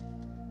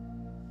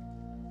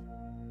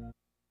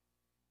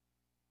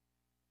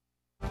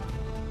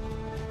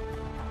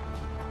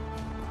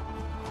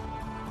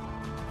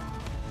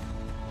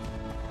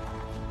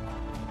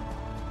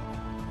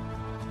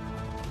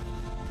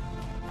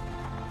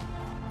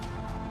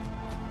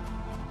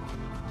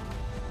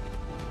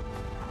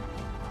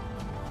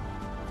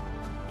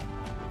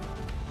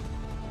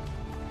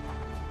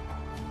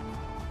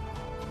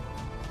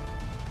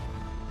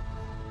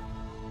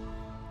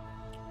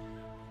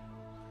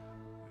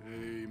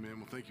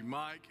 Thank you,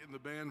 Mike and the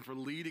band, for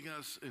leading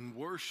us in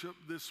worship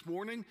this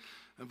morning.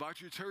 I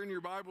invite you to turn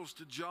your Bibles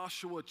to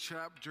Joshua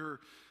chapter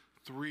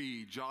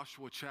 3.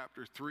 Joshua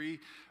chapter 3.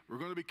 We're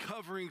going to be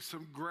covering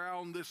some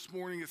ground this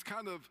morning. It's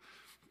kind of,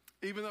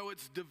 even though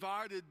it's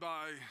divided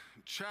by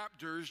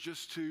chapters,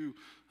 just to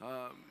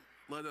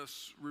let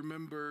us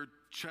remember,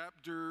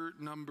 chapter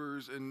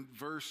numbers and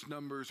verse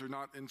numbers are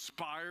not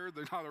inspired.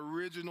 They're not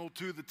original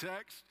to the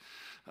text.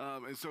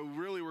 And so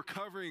really we're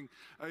covering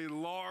a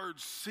large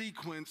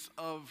sequence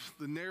of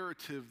the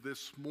narrative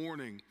this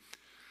morning.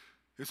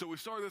 And so we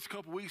started this a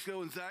couple weeks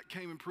ago, and Zach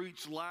came and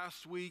preached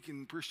last week,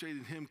 and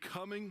appreciated him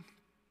coming.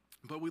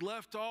 But we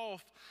left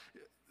off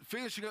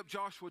finishing up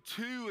Joshua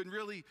 2 and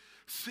really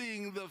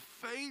seeing the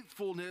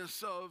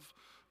faithfulness of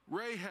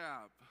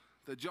Rahab,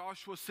 that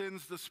Joshua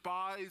sends the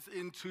spies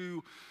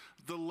into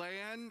the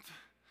land,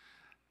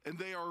 and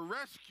they are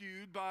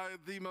rescued by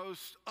the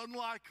most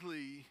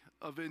unlikely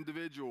of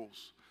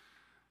individuals.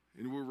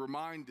 And we're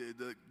reminded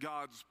that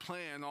God's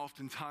plan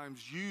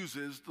oftentimes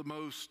uses the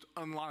most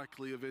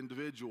unlikely of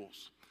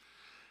individuals.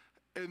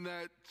 And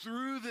that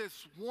through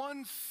this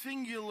one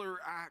singular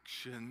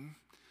action,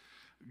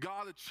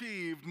 God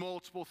achieved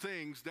multiple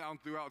things down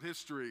throughout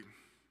history.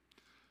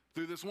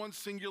 Through this one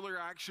singular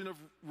action of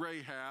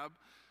Rahab,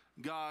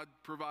 God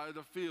provided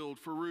a field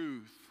for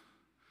Ruth.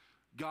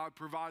 God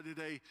provided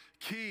a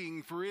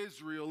king for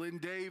Israel in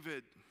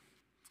David.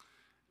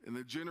 And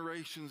the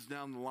generations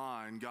down the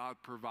line, God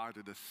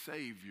provided a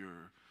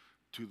Savior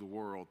to the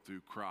world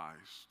through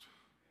Christ.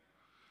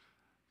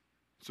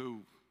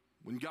 So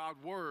when God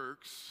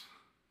works,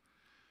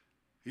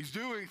 He's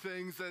doing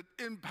things that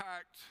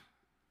impact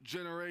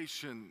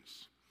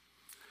generations.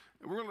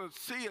 And we're going to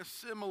see a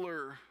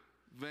similar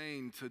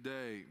vein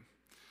today.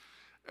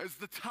 As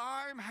the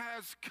time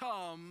has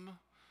come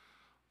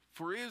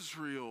for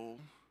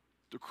Israel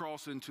to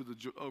cross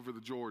over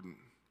the Jordan.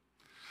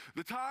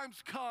 The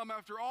time's come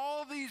after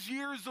all these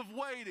years of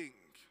waiting,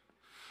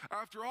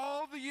 after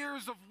all the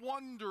years of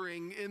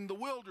wandering in the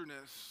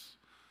wilderness.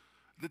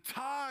 The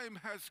time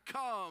has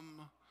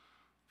come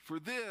for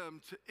them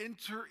to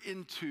enter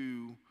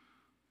into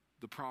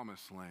the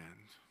promised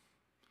land.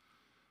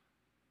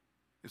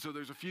 And so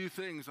there's a few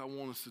things I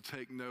want us to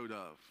take note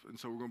of. And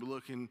so we're going to be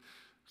looking,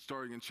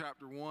 starting in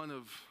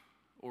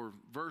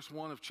verse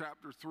 1 of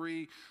chapter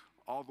 3,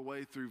 all the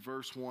way through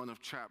verse 1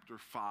 of chapter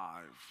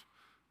 5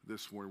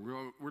 this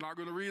morning. We're not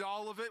going to read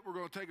all of it. We're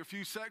going to take a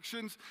few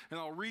sections, and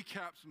I'll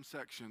recap some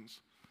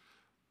sections.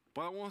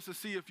 But I want us to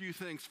see a few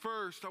things.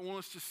 First, I want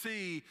us to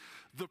see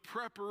the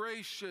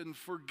preparation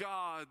for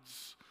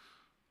God's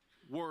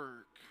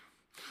work.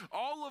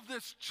 All of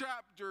this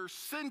chapter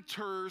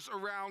centers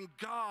around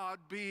God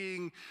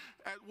being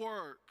at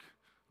work.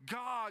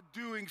 God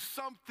doing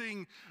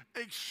something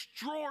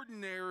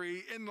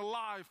extraordinary in the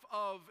life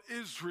of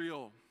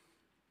Israel.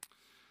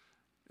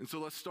 And so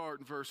let's start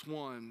in verse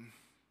 1.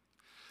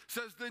 It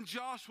says, Then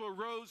Joshua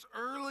rose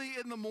early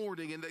in the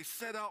morning, and they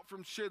set out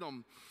from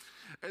Shittim.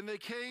 And they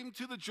came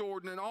to the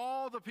Jordan, and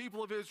all the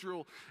people of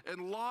Israel,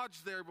 and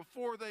lodged there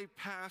before they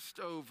passed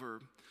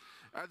over.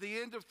 At the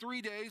end of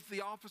 3 days,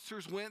 the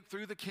officers went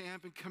through the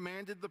camp and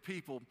commanded the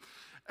people,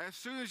 As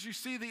soon as you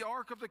see the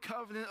ark of the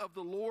covenant of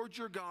the Lord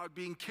your God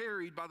being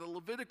carried by the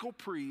Levitical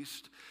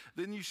priest,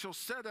 then you shall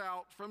set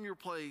out from your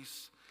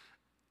place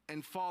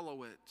and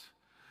follow it.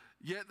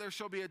 Yet there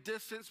shall be a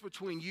distance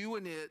between you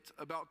and it,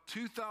 about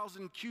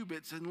 2,000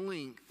 cubits in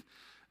length.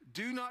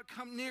 Do not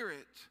come near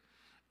it,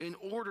 in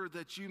order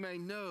that you may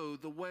know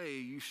the way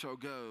you shall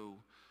go,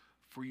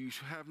 for you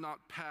have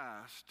not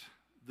passed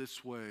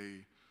this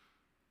way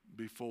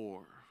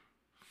before.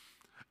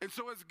 And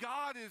so as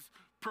God is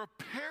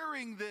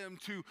preparing them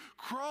to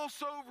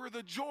cross over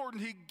the Jordan,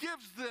 He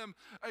gives them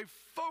a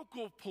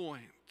focal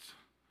point,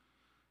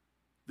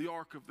 the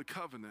Ark of the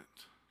Covenant.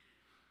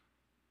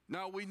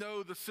 Now we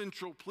know the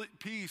central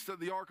piece that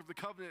the Ark of the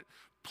Covenant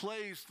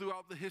plays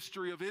throughout the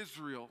history of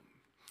Israel,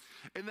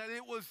 and that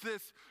it was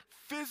this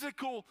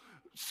physical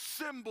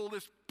symbol,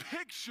 this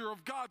picture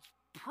of God's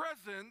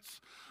presence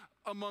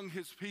among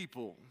his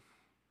people,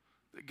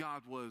 that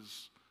God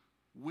was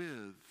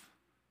with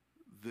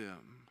them.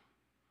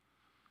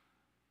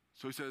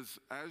 So he says,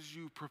 as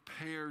you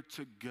prepare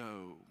to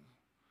go,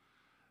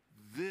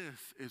 this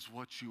is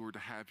what you are to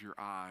have your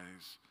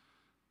eyes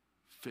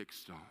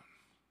fixed on.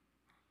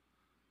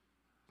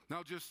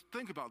 Now just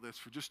think about this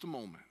for just a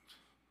moment.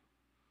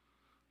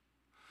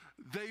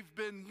 They've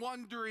been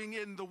wandering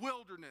in the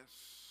wilderness.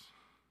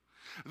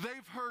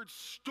 They've heard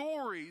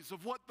stories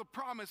of what the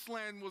promised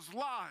land was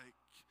like.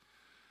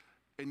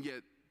 And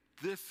yet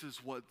this is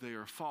what they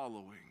are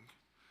following.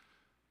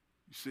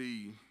 You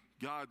see,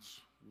 God's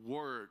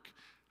work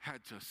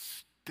had to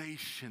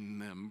station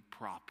them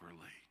properly.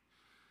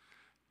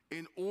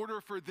 In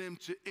order for them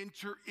to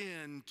enter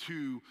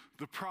into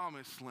the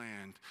promised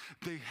land,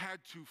 they had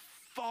to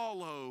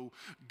follow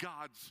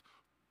God's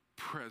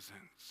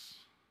presence.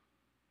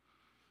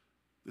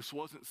 This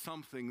wasn't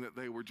something that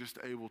they were just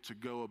able to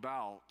go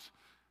about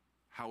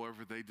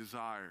however they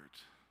desired.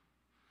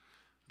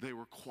 They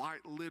were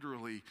quite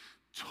literally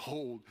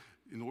told,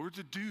 in order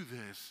to do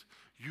this,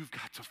 you've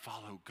got to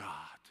follow God.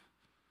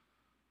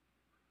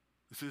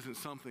 This isn't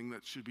something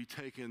that should be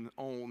taken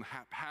on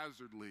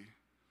haphazardly.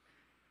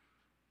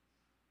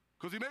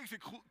 Because he makes it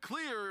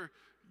clear,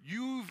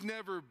 you've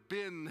never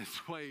been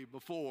this way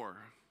before.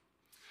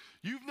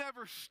 You've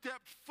never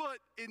stepped foot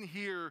in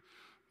here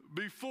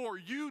before.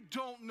 You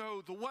don't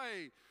know the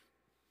way.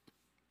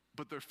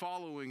 But they're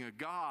following a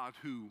God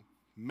who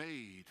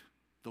made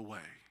the way.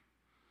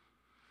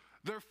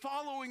 They're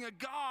following a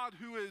God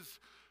who is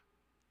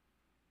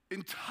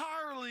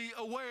entirely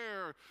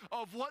aware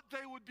of what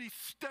they would be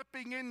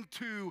stepping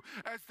into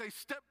as they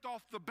stepped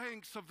off the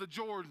banks of the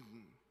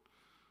Jordan.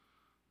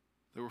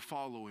 They were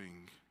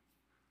following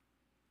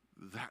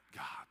that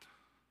God.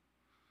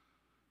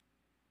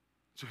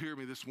 So hear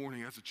me this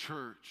morning, as a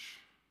church,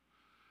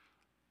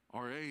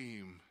 our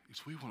aim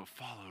is we want to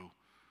follow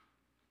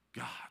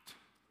God.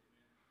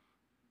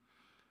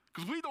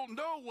 Because we don't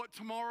know what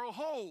tomorrow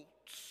holds.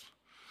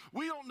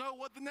 We don't know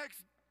what the next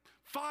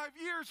 5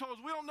 years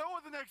holds. We don't know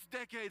what the next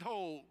decade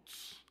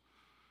holds.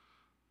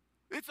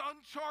 It's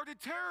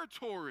uncharted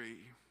territory.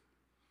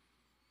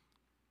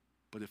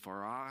 But if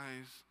our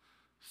eyes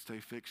stay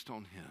fixed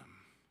on him,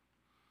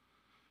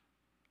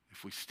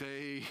 if we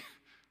stay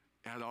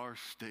at our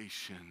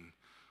station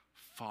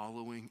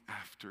following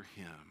after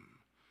him,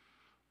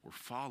 we're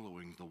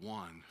following the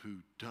one who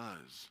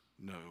does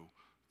know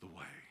the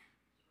way.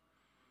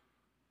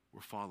 We're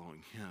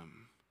following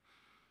him.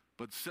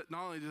 But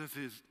not only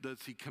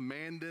does he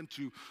command them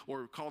to,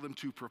 or call them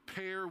to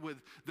prepare with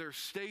their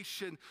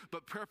station,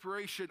 but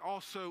preparation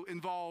also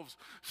involves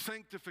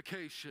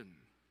sanctification.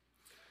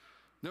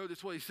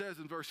 Notice what he says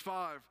in verse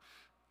 5.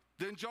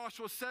 Then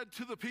Joshua said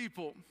to the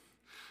people,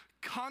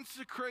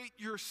 consecrate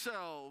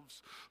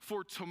yourselves,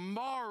 for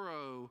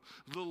tomorrow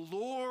the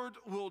Lord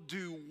will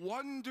do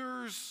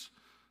wonders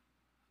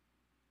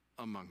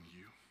among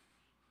you.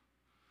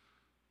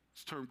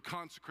 This term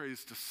consecrate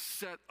is to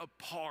set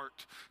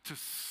apart, to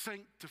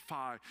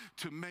sanctify,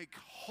 to make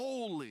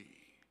holy.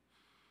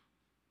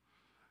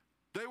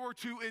 They were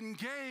to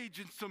engage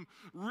in some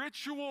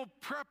ritual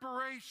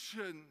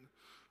preparation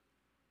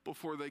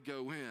before they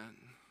go in.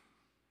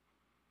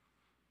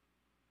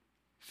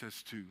 He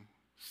says to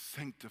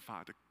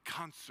sanctify, to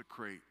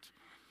consecrate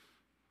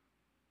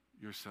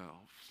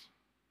yourselves.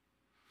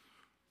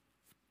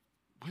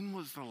 When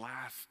was the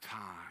last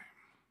time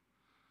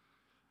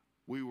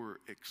we were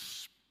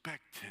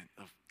expectant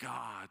of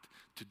God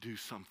to do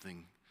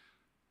something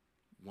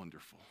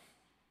wonderful?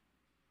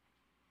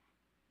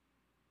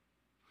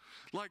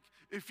 Like,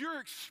 if you're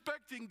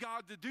expecting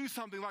God to do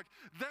something, like,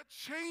 that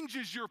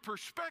changes your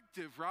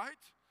perspective, right?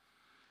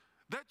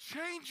 That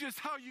changes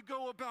how you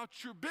go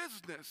about your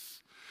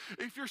business.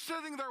 If you're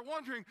sitting there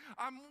wondering,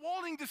 I'm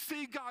wanting to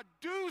see God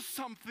do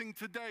something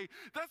today,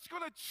 that's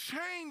going to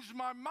change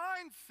my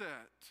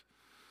mindset.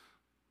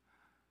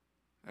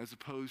 As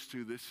opposed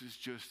to, this is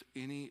just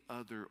any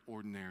other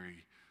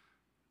ordinary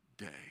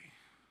day.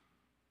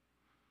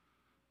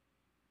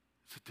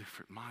 It's a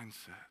different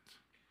mindset.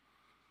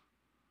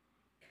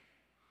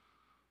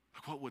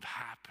 Like, what would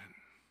happen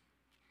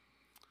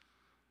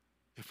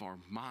if our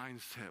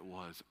mindset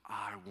was,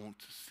 I want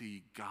to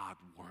see God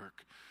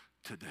work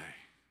today?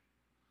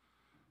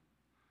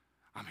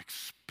 I'm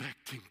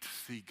expecting to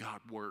see God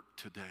work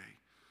today.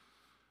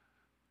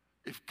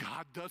 If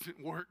God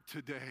doesn't work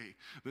today,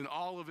 then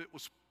all of it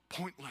was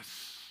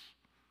pointless.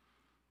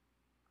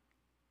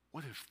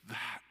 What if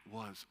that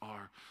was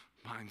our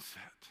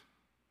mindset?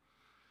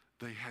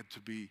 They had to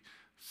be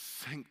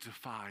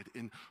sanctified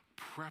in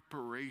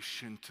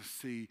preparation to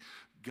see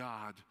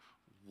God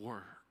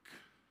work.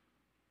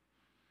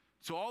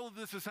 So all of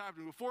this is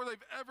happening. Before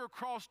they've ever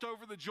crossed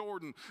over the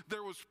Jordan,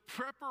 there was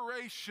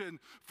preparation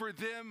for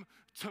them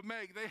to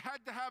make. They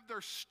had to have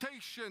their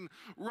station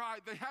right.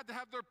 They had to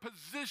have their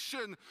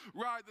position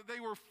right, that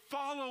they were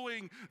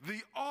following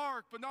the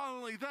ark. But not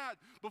only that,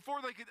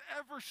 before they could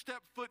ever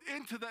step foot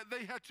into that,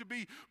 they had to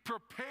be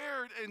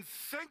prepared and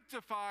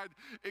sanctified,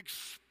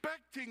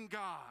 expecting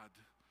God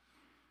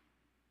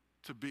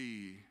to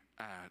be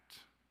at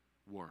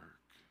work.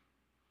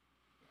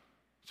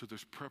 So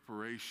there's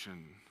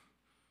preparation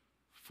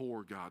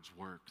for God's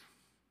work.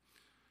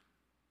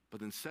 But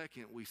then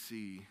second, we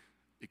see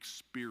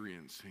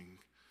experiencing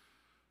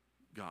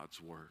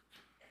God's work.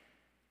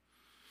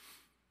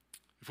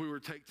 If we were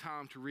to take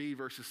time to read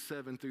verses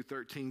 7 through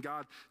 13,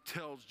 God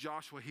tells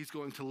Joshua he's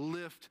going to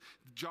lift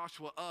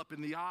Joshua up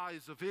in the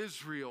eyes of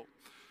Israel.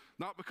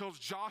 Not because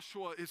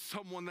Joshua is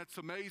someone that's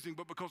amazing,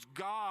 but because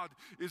God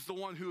is the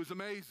one who is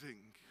amazing.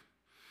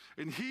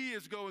 And he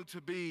is going to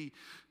be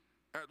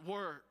at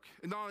work.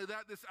 And not only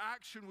that, this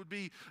action would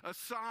be a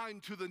sign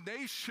to the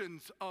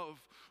nations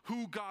of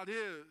who God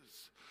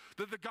is.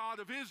 That the God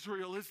of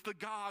Israel is the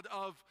God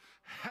of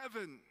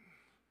heaven.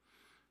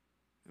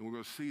 And we're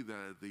going to see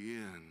that at the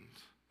end.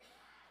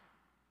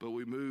 But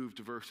we move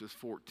to verses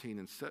 14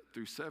 and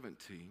through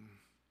 17.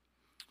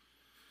 It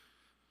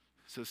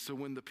says, so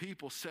when the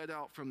people set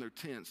out from their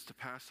tents to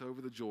pass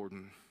over the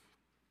Jordan,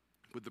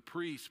 with the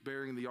priests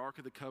bearing the Ark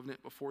of the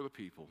Covenant before the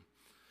people,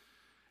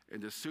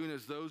 and as soon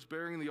as those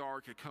bearing the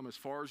ark had come as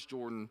far as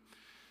Jordan,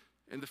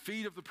 and the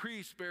feet of the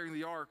priests bearing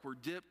the ark were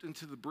dipped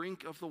into the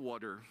brink of the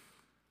water,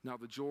 now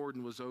the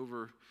Jordan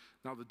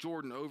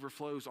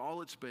overflows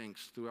all its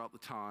banks throughout the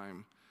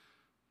time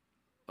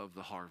of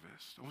the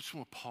harvest. I just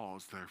want to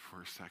pause there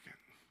for a second.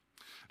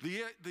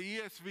 The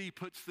ESV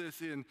puts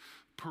this in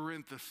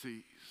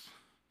parentheses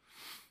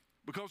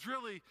because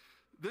really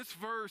this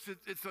verse,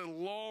 it's a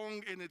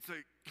long and it's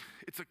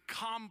a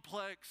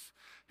complex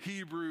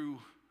Hebrew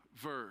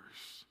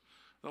verse.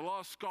 A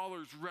lot of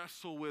scholars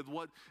wrestle with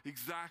what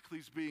exactly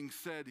is being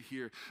said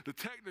here. The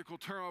technical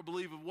term, I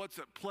believe, of what's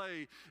at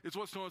play is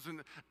what's known as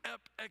an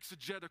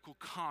exegetical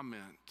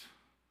comment.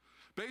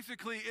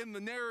 Basically, in the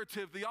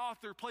narrative, the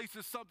author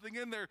places something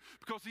in there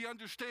because he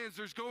understands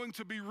there's going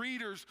to be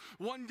readers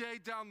one day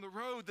down the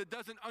road that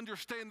doesn't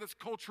understand this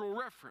cultural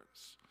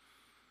reference.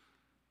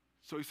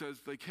 So he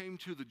says, they came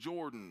to the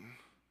Jordan,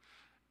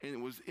 and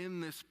it was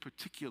in this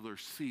particular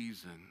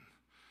season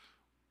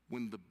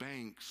when the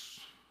banks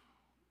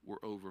were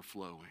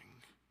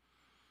overflowing.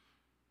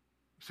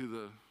 See,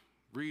 the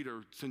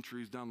reader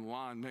centuries down the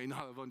line may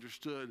not have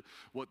understood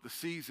what the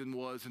season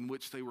was in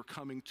which they were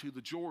coming to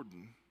the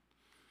Jordan.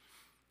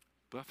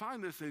 But I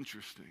find this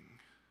interesting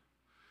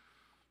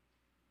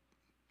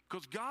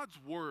because God's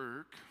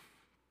work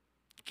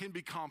can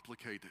be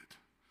complicated.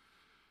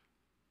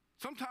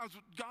 Sometimes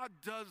God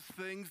does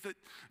things that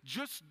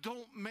just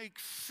don't make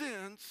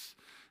sense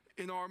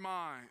in our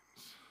minds.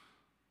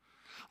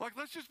 Like,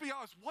 let's just be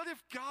honest. What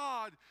if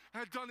God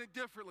had done it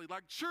differently?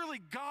 Like, surely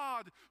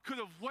God could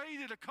have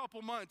waited a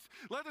couple months.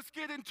 Let us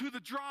get into the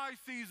dry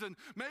season.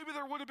 Maybe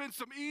there would have been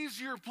some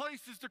easier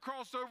places to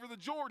cross over the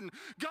Jordan.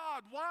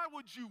 God, why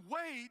would you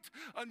wait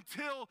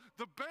until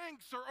the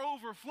banks are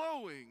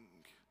overflowing?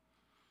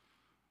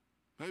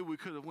 Maybe we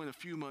could have went a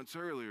few months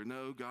earlier.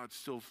 No, God's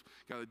still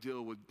got to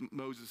deal with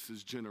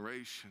Moses'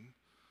 generation.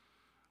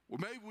 Or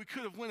maybe we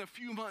could have went a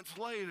few months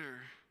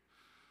later.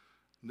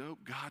 Nope,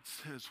 God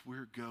says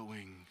we're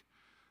going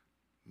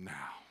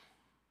now.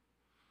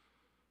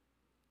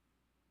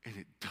 And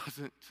it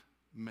doesn't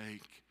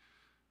make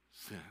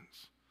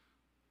sense.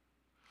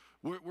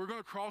 We're going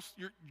to cross,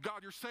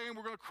 God, you're saying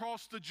we're going to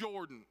cross the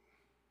Jordan.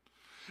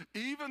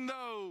 Even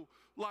though,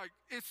 like,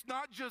 it's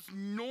not just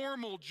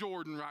normal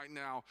Jordan right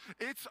now,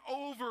 it's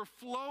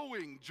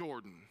overflowing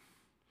Jordan.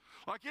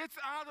 Like, it's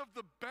out of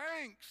the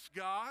banks,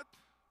 God.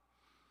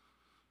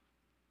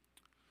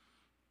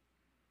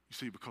 You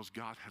see, because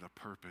God had a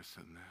purpose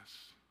in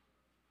this.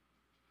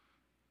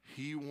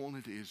 He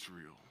wanted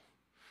Israel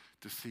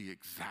to see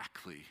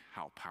exactly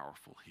how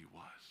powerful he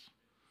was.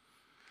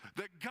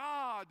 That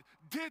God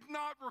did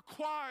not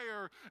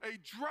require a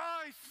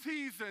dry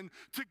season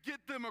to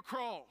get them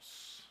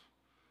across.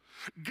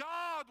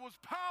 God was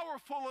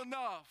powerful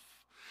enough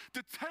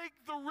to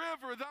take the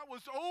river that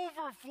was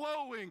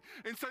overflowing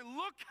and say,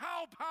 look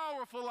how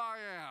powerful I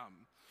am,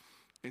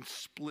 and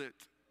split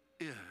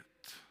it.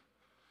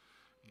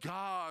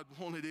 God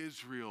wanted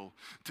Israel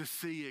to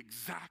see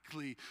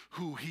exactly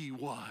who he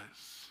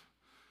was.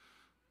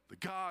 That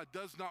God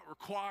does not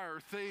require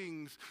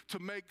things to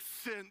make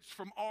sense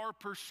from our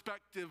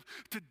perspective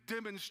to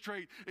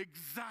demonstrate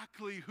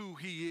exactly who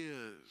he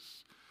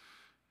is.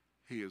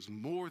 He is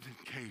more than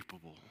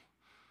capable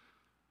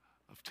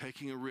of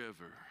taking a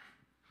river,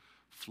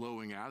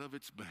 flowing out of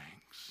its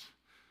banks,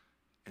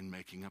 and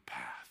making a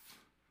path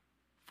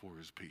for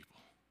his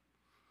people.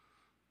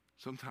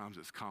 Sometimes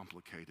it's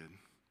complicated.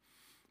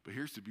 But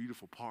here's the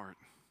beautiful part.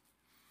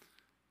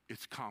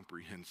 It's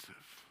comprehensive.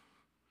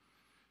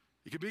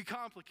 It can be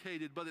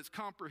complicated, but it's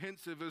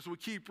comprehensive as we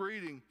keep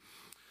reading.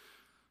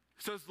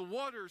 It says the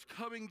waters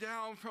coming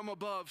down from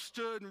above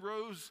stood and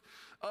rose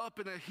up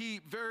in a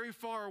heap very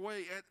far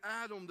away at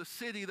Adam, the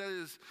city that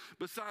is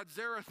beside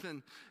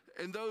Zarethan,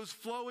 and those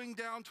flowing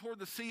down toward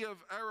the sea of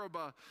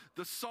Arabah,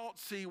 the salt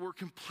sea, were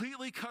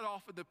completely cut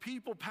off, and the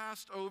people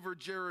passed over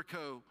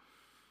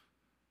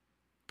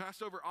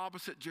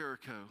opposite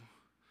Jericho.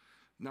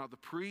 Now the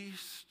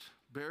priest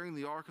bearing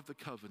the Ark of the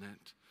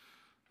Covenant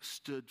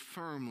stood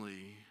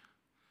firmly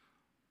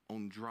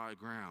on dry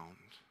ground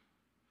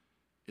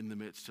in the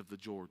midst of the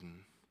Jordan,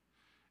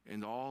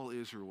 and all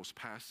Israel was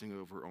passing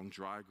over on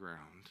dry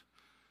ground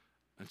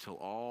until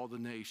all the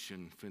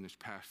nation finished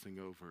passing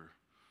over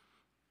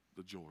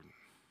the Jordan.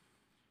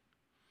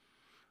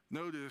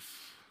 Notice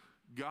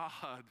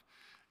God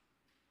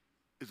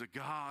is a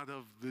God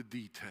of the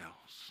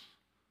details.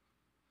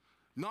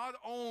 Not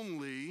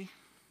only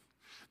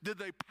did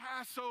they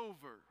pass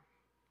over,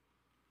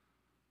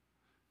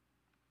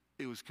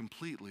 it was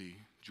completely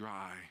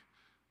dry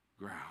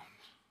ground.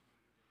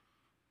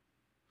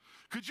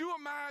 Could you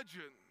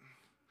imagine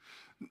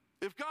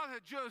if God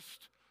had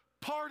just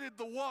parted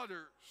the waters,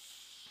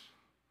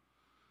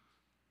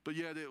 but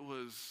yet it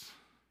was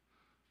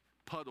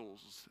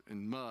puddles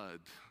and mud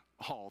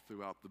all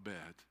throughout the bed?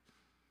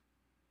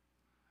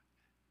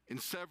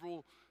 And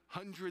several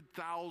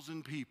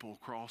 100,000 people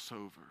cross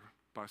over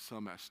by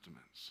some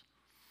estimates.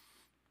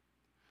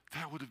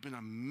 That would have been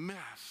a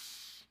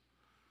mess.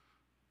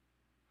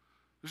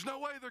 There's no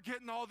way they're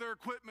getting all their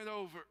equipment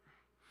over.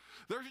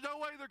 There's no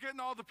way they're getting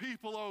all the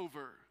people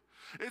over.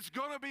 It's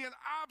going to be an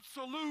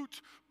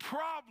absolute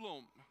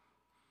problem.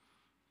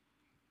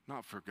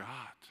 Not for God.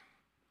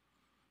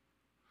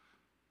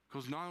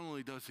 Because not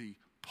only does he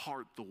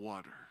part the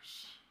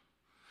waters,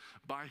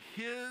 by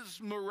his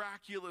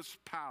miraculous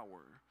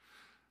power,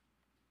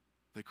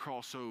 they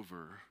cross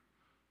over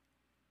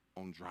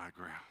on dry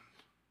ground.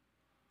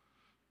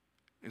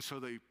 And so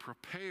they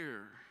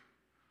prepare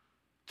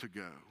to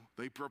go.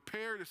 They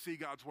prepare to see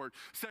God's work.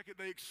 Second,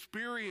 they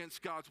experience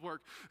God's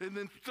work. And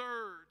then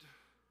third,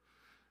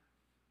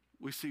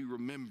 we see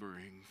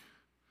remembering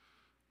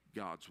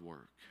God's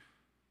work.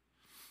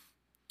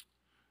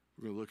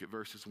 We're going to look at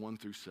verses 1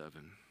 through 7.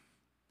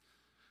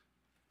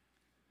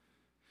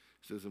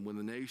 It says, and when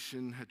the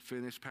nation had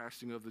finished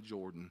passing over the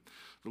Jordan,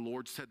 the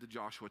Lord said to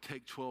Joshua,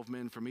 take 12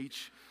 men from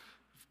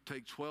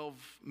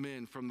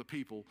the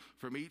people,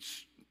 from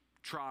each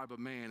tribe of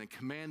man, and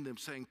command them,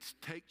 saying,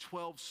 take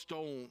 12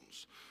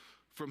 stones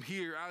from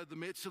here out of the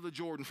midst of the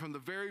Jordan, from the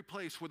very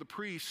place where the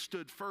priest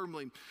stood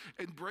firmly,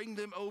 and bring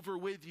them over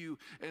with you,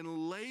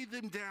 and lay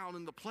them down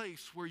in the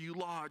place where you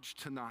lodge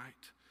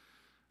tonight.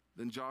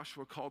 Then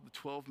Joshua called the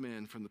 12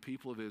 men from the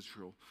people of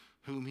Israel,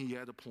 whom he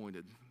had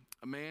appointed,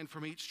 a man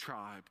from each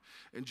tribe.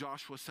 And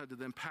Joshua said to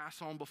them,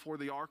 pass on before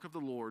the ark of the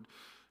Lord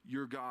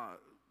your God,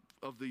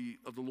 of the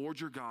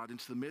Lord your God,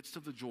 into the midst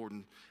of the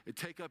Jordan, and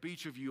take up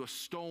each of you a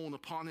stone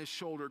upon his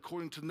shoulder,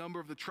 according to the number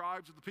of the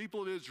tribes of the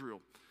people of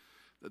Israel,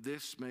 that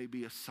this may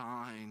be a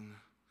sign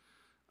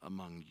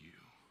among you.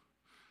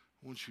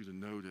 I want you to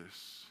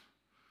notice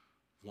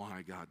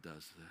why God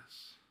does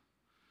this.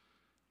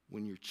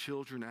 When your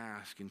children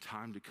ask in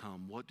time to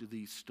come, what do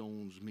these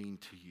stones mean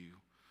to you?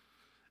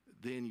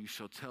 Then you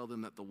shall tell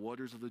them that the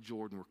waters of the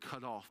Jordan were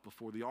cut off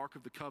before the ark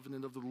of the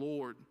covenant of the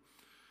Lord.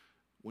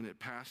 When it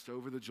passed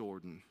over the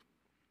Jordan,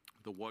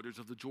 the waters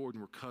of the Jordan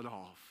were cut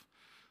off.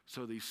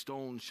 So these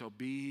stones shall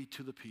be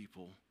to the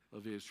people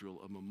of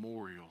Israel a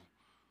memorial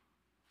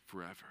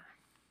forever.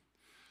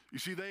 You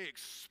see, they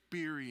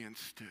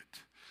experienced it.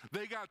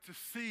 They got to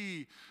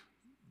see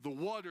the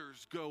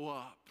waters go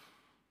up.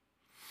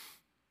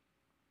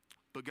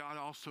 But God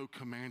also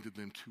commanded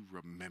them to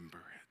remember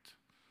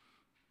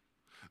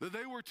it. That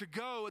they were to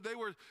go and they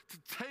were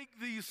to take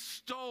these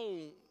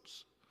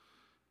stones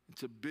and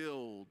to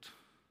build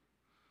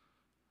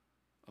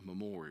a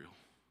memorial.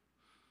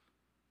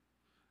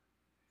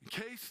 In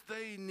case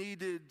they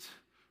needed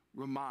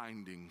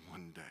reminding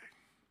one day.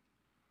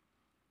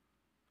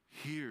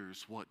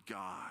 Here's what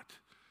God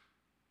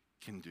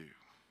can do.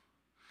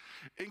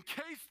 In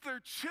case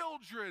their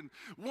children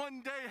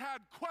one day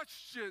had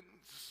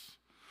questions,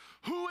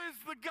 who is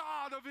the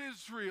God of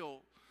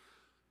Israel?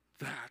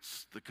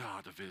 That's the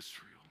God of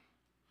Israel.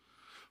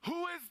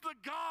 Who is the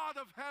God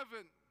of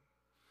heaven?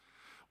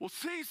 Well,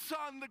 see,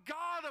 son, the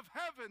God of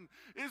heaven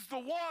is the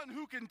one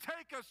who can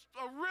take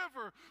a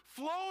river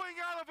flowing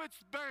out of its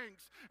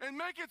banks and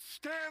make it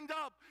stand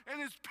up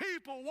and his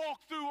people walk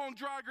through on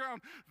dry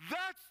ground.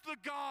 That's the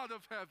God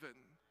of heaven.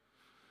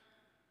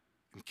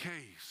 In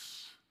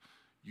case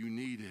you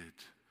needed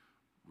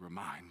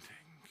reminding.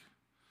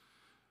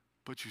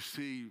 But you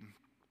see,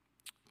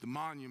 the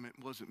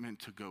monument wasn't meant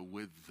to go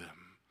with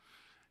them.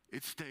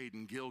 It stayed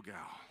in Gilgal.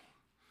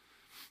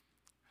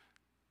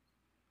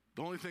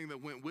 The only thing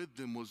that went with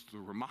them was the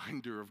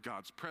reminder of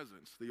God's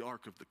presence, the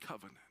Ark of the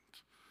Covenant.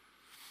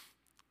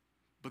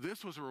 But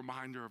this was a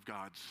reminder of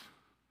God's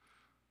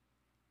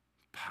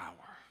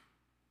power.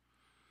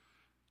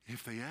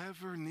 If they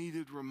ever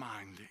needed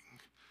reminding,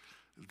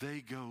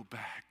 they go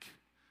back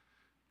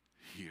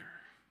here.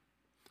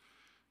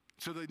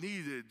 So they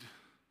needed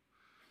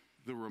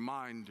the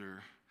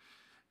reminder.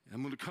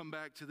 I'm going to come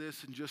back to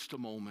this in just a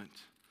moment.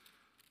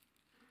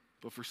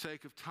 But for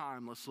sake of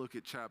time, let's look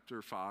at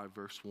chapter 5,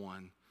 verse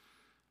 1.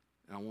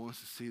 And I want us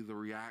to see the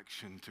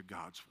reaction to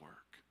God's work.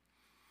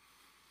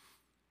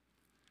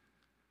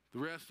 The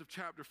rest of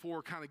chapter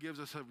 4 kind of gives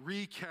us a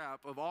recap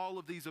of all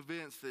of these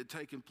events that had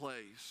taken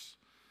place.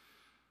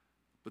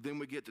 But then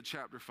we get to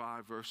chapter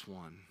 5, verse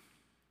 1.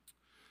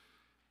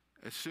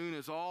 As soon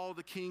as all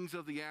the kings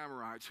of the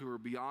Amorites who were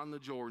beyond the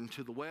Jordan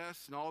to the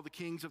west, and all the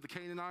kings of the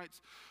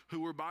Canaanites who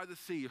were by the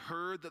sea,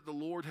 heard that the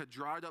Lord had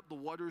dried up the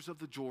waters of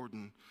the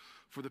Jordan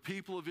for the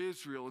people of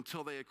Israel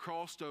until they had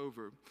crossed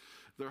over,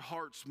 their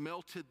hearts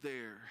melted,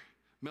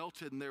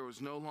 and there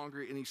was no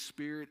longer any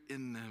spirit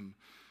in them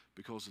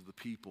because of the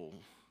people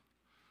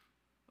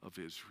of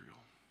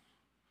Israel.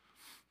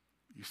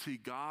 You see,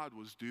 God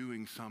was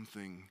doing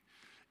something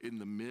in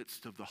the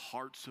midst of the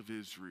hearts of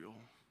Israel,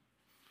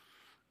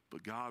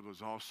 but God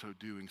was also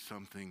doing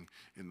something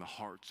in the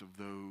hearts of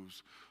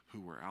those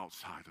who were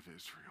outside of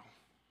Israel.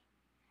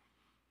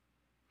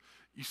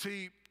 You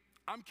see,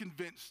 I'm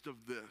convinced of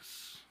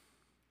this.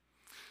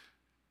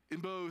 In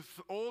both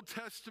Old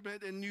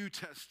Testament and New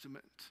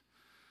Testament,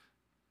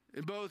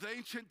 in both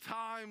ancient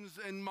times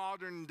and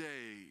modern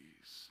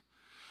days,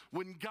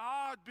 when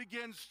God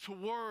begins to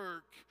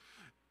work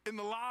in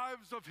the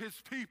lives of his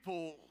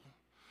people,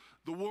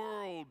 the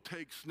world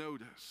takes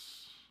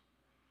notice.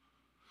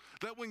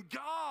 That when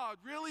God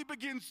really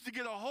begins to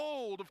get a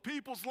hold of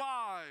people's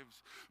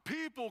lives,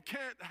 people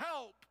can't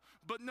help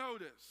but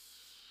notice.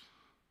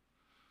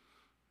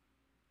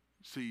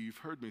 See, you've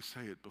heard me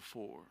say it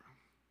before.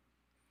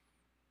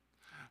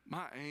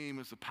 My aim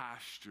as a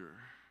pastor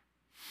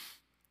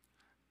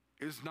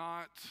is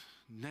not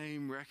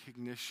name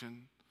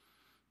recognition.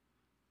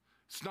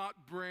 It's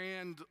not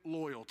brand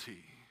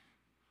loyalty.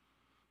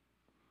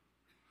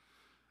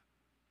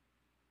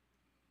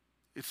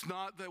 It's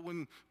not that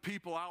when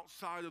people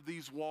outside of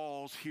these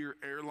walls hear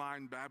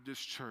Airline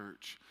Baptist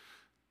Church,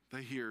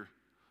 they hear,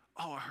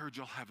 oh, I heard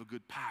y'all have a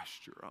good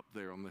pastor up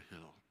there on the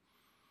hill.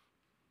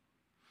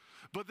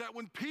 But that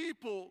when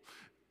people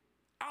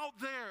out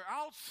there,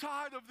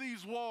 outside of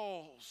these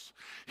walls,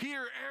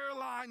 hear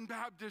Airline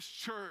Baptist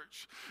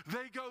Church,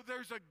 they go,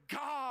 there's a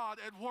God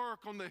at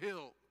work on the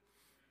hill.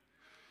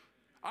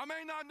 I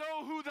may not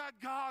know who that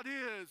God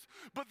is,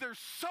 but there's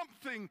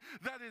something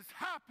that is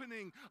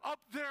happening up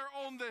there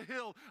on the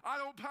hill. I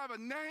don't have a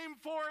name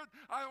for it.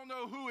 I don't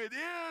know who it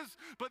is,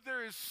 but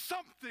there is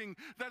something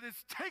that is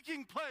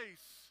taking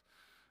place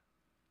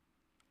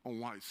on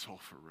White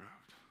Sulphur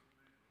Road.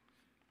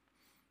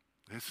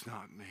 It's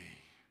not me.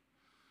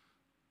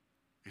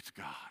 It's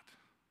God.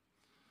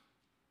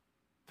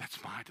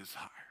 That's my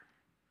desire.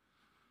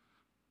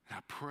 And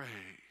I pray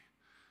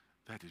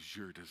that is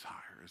your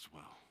desire as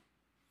well.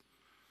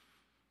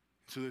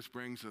 So this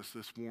brings us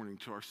this morning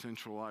to our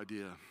central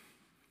idea.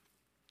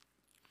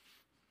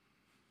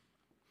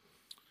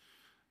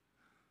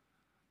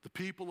 The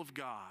people of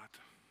God,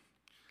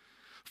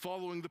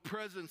 following the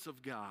presence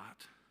of God,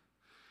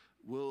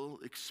 will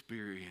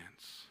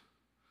experience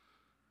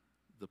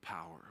the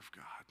power of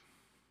God.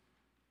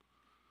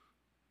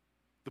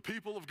 The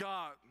people of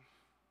God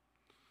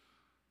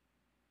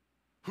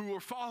who are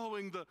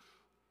following the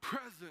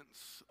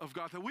presence of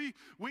God. That we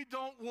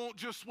don't want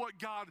just what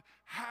God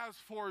has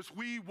for us.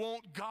 We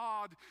want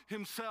God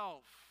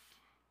himself.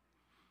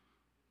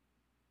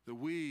 That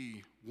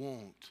we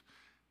want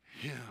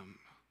him.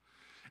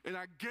 And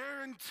I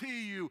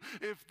guarantee you,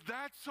 if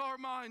that's our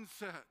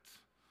mindset,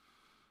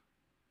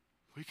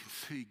 we can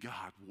see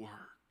God work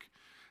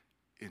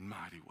in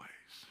mighty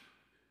ways.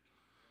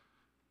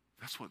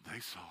 That's what they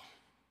saw.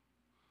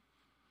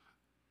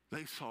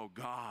 They saw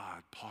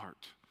God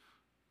part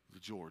the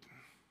Jordan.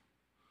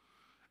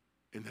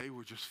 And they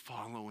were just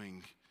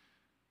following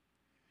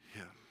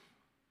him.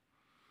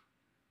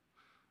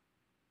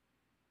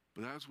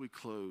 But as we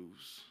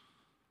close,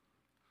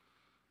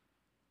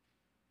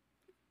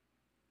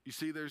 you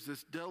see there's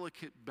this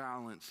delicate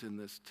balance in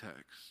this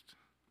text.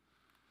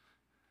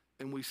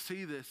 And we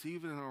see this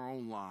even in our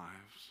own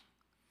lives.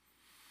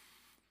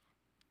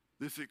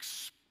 This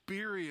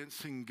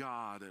experiencing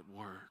God at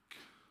work.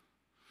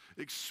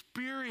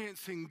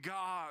 Experiencing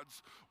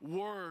God's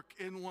work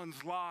in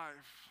one's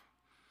life.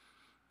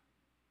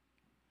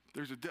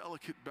 There's a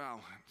delicate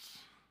balance.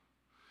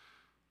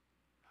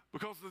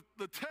 Because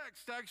the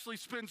text actually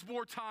spends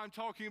more time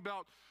talking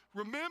about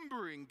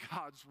remembering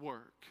God's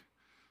work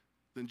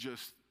than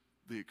just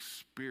the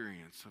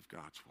experience of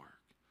God's work.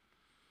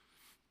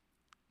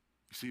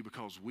 You see,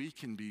 because we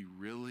can be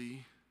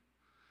really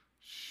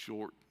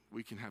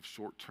we can have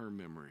short-term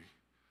memory.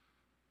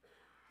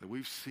 That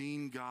we've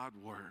seen God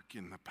work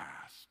in the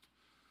past.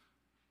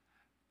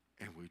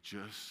 And we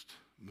just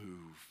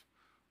move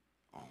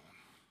on.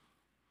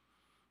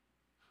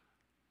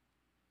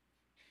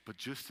 But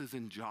just as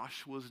in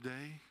Joshua's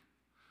day,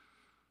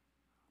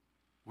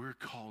 we're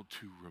called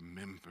to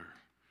remember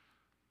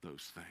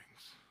those things.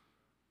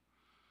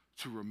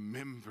 To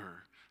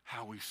remember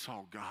how we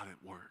saw God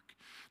at work.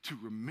 To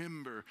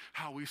remember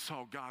how we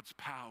saw God's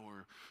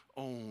power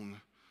on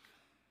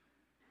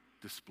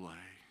display.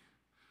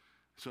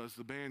 So as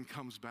the band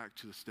comes back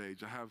to the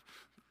stage, I have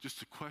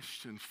just a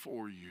question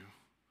for you.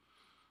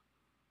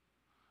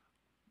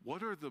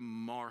 What are the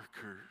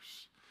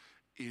markers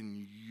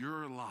in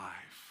your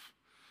life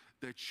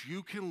that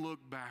you can look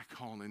back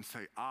on and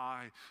say,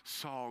 I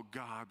saw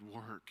God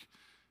work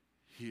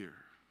here?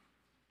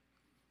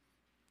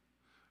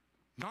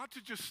 Not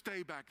to just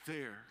stay back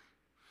there.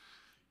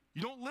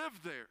 You don't live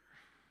there.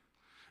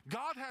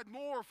 God had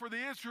more for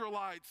the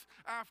Israelites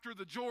after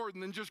the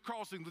Jordan than just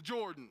crossing the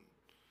Jordan.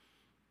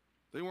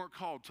 They weren't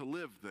called to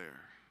live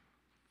there.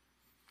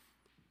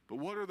 But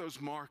what are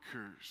those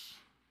markers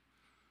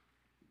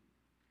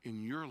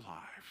in your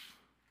life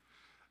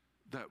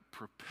that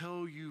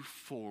propel you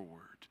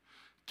forward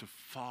to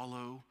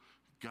follow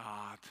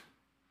God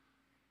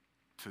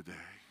today?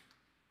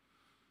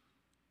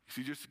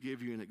 See, just to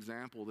give you an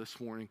example this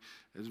morning,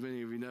 as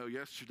many of you know,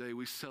 yesterday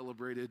we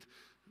celebrated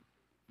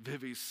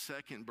Vivi's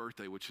second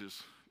birthday, which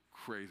is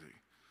crazy.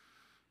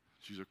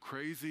 She's a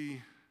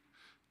crazy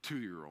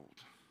 2-year-old.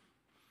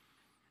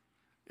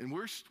 And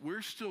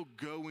we're still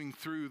going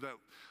through that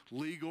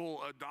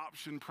legal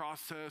adoption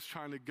process,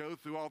 trying to go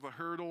through all the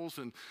hurdles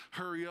and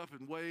hurry up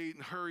and wait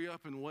and hurry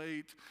up and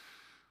wait.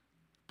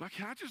 But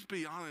can I just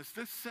be honest,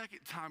 this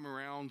second time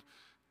around,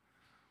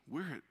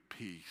 we're at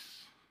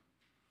peace.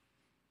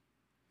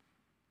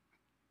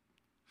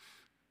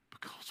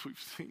 Because we've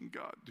seen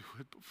God do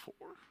it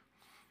before.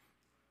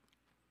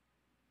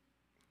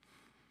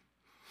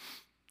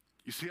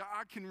 You see,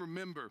 I can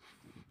remember,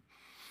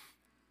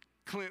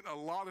 Clint, a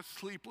lot of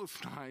sleepless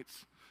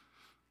nights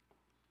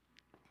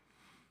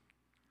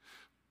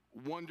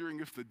wondering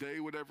if the day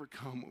would ever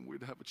come when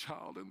we'd have a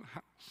child in the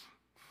house.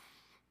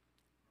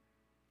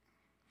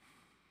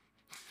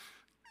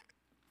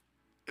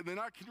 And then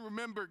I can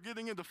remember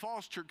getting into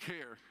foster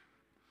care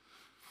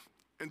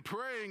and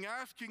praying,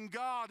 asking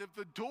God if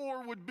the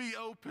door would be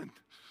opened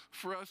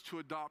for us to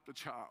adopt a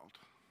child.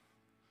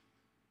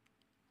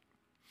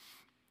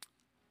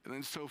 And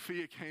then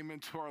Sophia came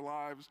into our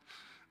lives,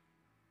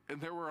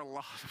 and there were a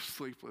lot of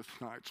sleepless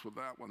nights with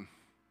that one.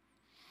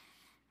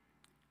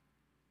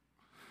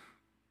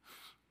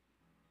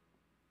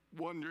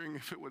 Wondering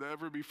if it would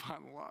ever be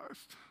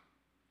finalized.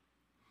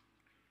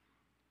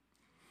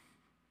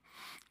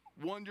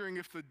 Wondering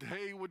if the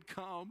day would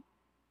come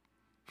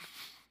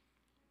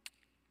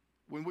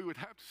when we would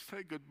have to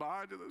say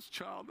goodbye to this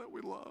child that we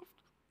loved.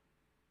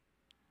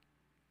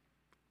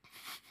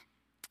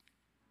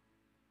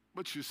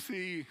 But you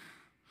see,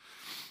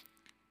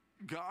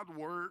 God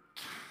worked.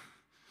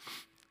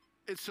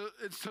 And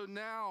so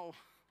now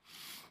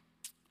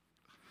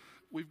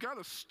we've got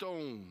a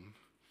stone.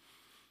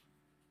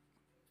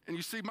 And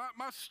you see,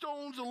 my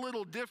stone's a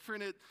little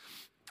different.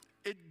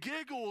 It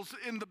giggles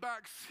in the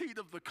back seat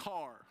of the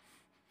car.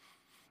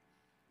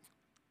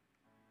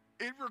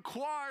 It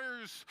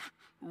requires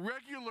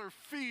regular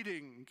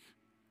feeding.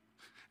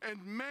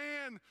 And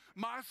man,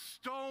 my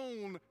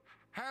stone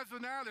has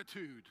an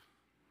attitude.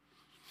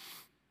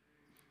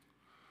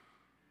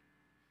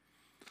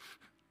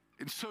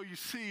 And so you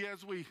see,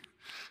 as we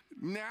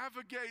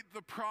navigate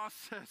the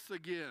process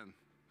again,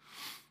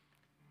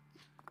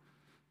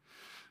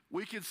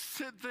 we can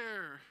sit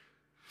there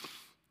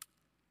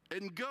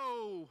and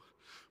go,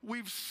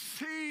 we've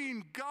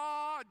seen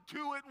God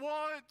do it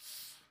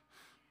once.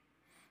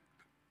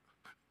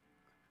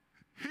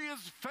 He is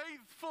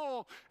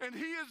faithful and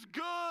He is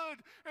good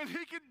and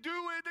He can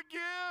do it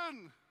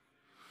again.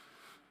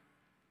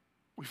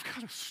 We've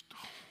got a stone.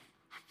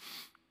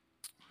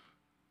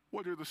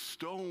 What are the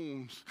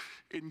stones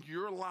in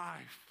your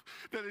life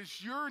that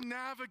as you're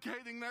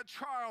navigating that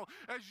trial,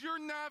 as you're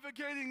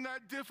navigating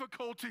that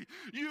difficulty,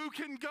 you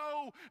can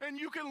go and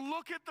you can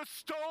look at the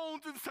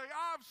stones and say,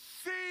 I've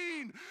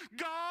seen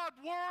God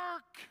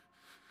work.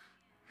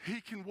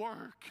 He can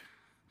work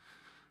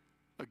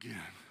again.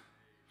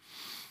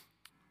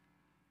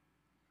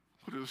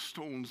 What are the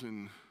stones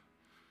in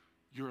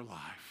your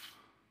life?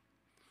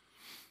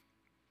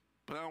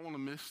 But I don't want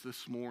to miss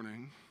this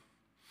morning.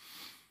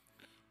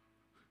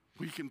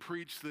 We can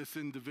preach this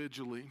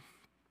individually,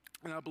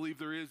 and I believe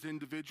there is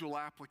individual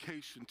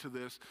application to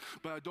this,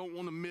 but I don't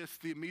want to miss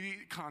the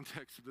immediate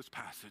context of this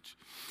passage.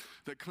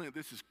 That, Clint,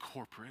 this is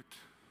corporate.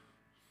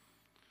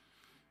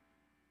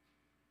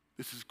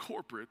 This is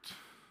corporate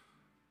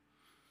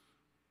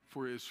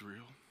for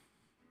Israel.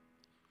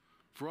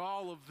 For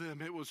all of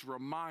them, it was a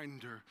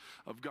reminder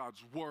of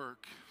God's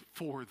work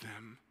for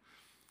them.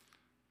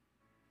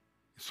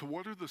 So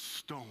what are the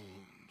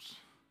stones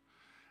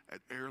at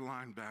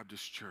Airline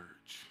Baptist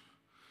Church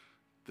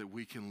that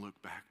we can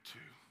look back to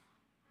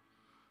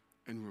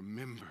and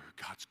remember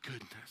God's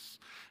goodness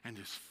and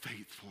His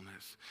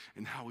faithfulness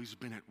and how He's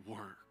been at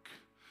work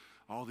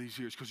all these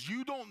years? Because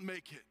you don't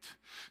make it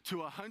to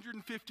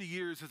 150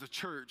 years as a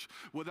church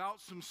without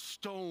some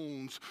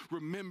stones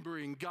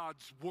remembering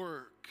God's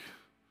work,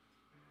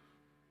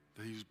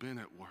 that He's been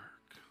at work.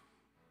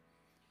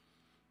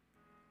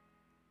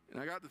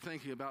 And I got to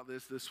thinking about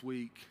this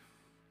week.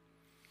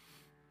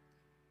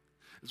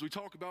 As we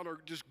talk about our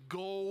just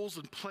goals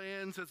and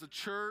plans as a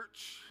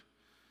church,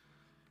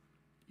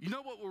 You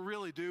know what we're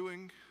really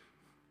doing?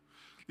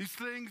 These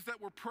things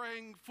that we're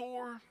praying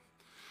for,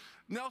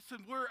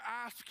 Nelson, we're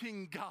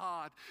asking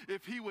God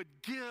if he would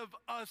give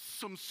us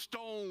some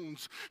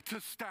stones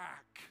to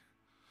stack.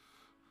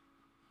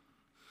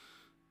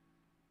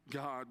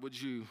 God,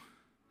 would you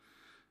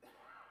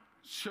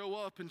show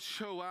up and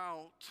show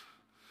out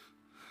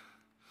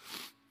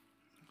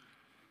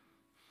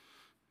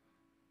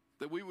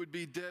that we would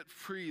be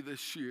debt-free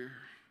this year.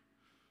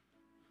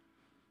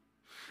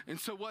 And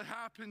so what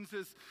happens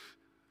is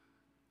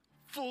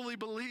fully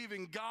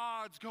believing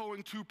God's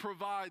going to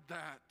provide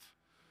that.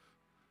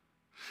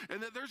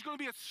 And that there's going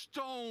to be a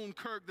stone,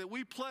 Kirk, that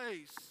we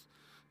place.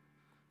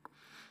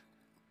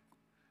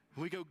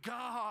 And we go,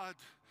 God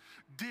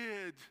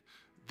did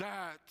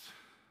that.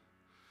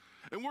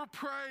 And we're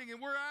praying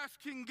and we're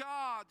asking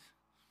God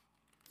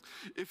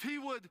if he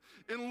would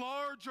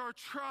enlarge our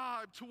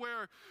tribe to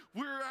where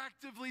we're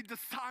actively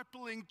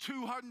discipling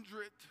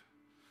 200.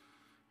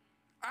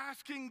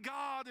 Asking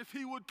God if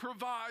he would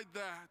provide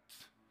that.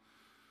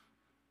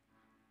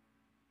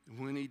 And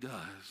when he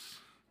does,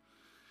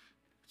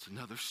 it's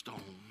another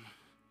stone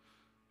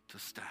to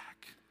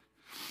stack.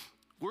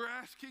 We're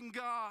asking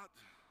God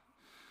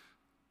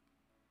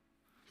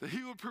that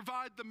he would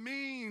provide the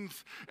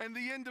means and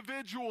the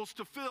individuals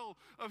to fill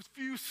a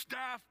few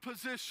staff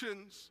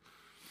positions.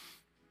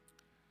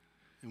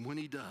 And when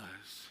he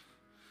does,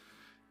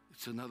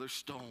 it's another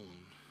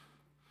stone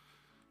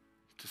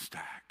to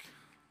stack.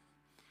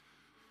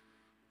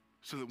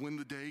 So that when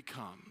the day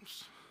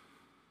comes,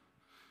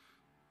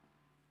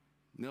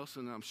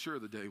 Nelson, I'm sure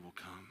the day will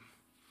come.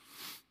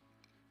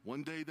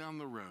 One day down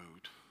the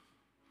road,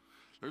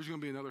 there's going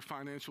to be another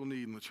financial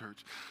need in the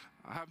church.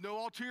 I have no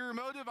ulterior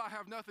motive. I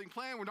have nothing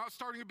planned. We're not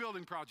starting a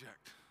building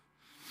project.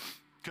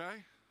 Okay?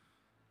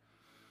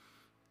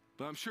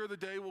 But I'm sure the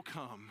day will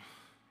come.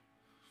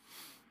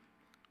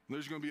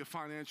 There's going to be a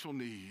financial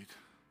need.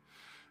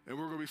 And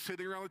we're going to be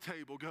sitting around the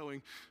table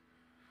going,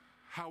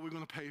 how are we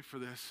going to pay for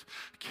this?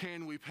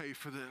 Can we pay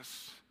for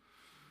this?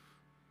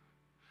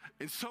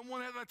 And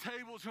someone at that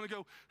table is going to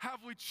go, have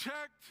we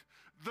checked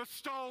the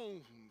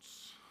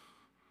stones?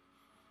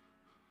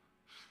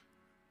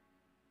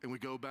 And we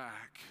go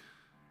back.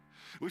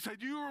 We say,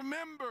 do you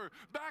remember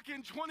back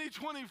in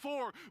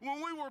 2024 when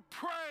we were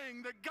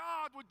praying that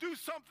God would do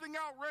something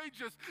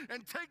outrageous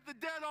and take the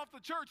debt off the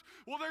church?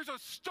 Well, there's a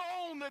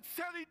stone that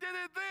said he did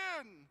it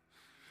then.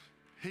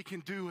 He can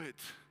do it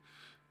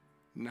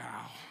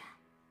now.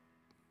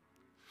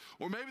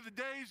 Or maybe the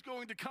day's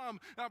going to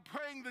come, and I'm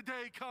praying the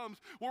day comes,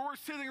 where we're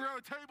sitting around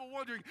a table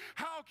wondering,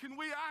 how can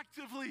we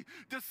actively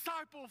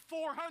disciple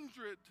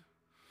 400?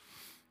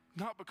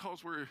 Not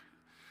because we're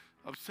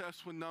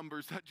obsessed with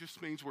numbers. That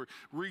just means we're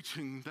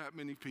reaching that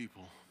many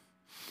people.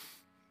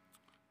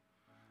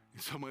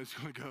 And somebody's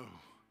going to go,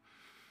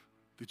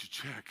 did you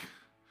check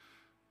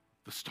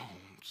the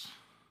stones?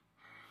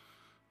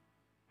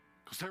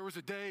 Because there was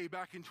a day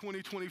back in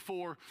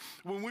 2024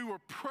 when we were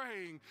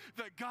praying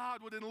that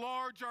God would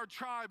enlarge our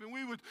tribe and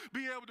we would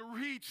be able to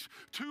reach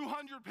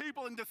 200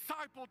 people and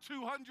disciple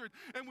 200.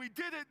 And we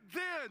did it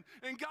then,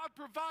 and God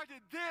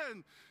provided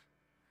then.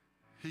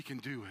 He can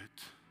do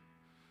it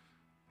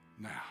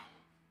now.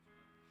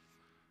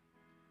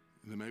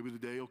 And then maybe the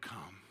day will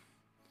come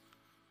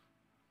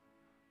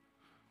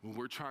when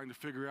we're trying to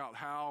figure out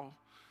how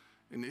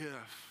and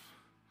if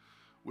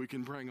we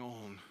can bring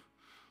on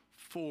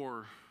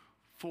 4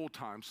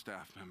 full-time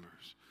staff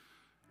members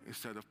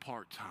instead of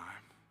part-time.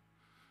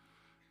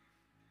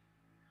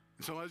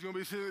 And somebody's going to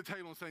be sitting at the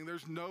table and saying,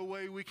 there's no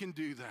way we can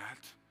do that.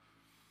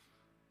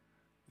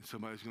 And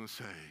somebody's going to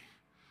say,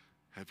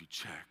 have you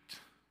checked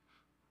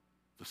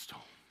the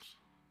stones?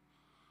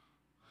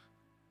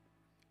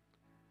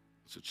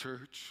 So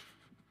church,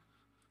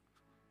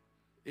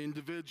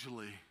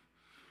 individually,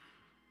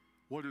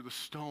 what are the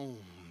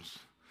stones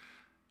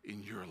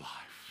in your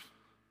life?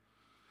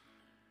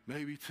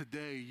 Maybe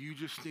today you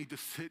just need to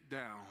sit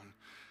down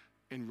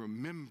and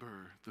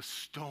remember the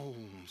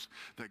stones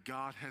that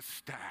God has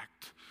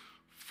stacked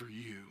for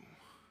you.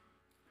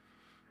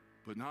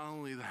 But not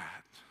only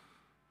that,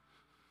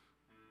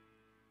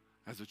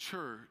 as a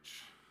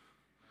church,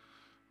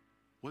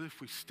 what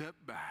if we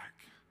stepped back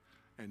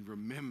and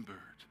remembered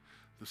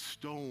the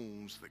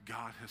stones that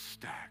God has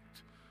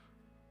stacked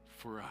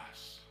for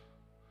us?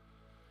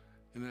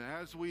 And then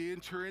as we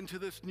enter into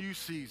this new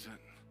season,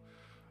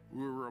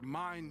 we're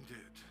reminded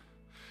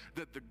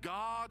that the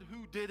God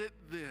who did it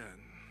then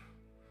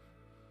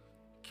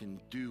can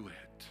do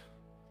it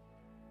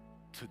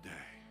today.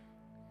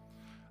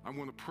 I'm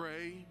going to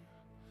pray.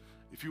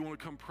 If you want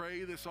to come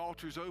pray, this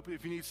altar is open.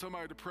 If you need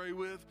somebody to pray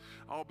with,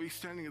 I'll be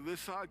standing at this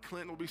side.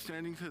 Clinton will be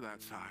standing to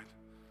that side.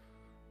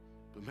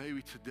 But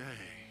maybe today,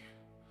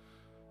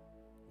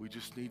 we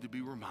just need to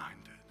be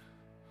reminded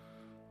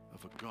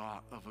of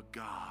a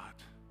God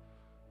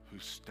who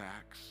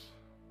stacks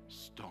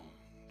stones.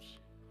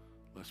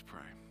 Let's pray.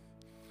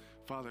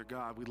 Father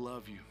God, we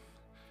love you.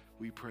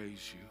 We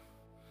praise you.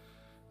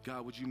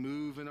 God, would you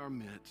move in our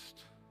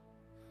midst?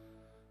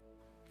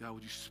 God,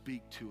 would you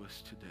speak to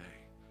us today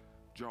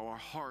draw our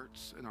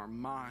hearts and our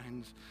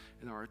minds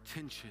and our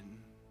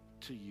attention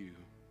to you.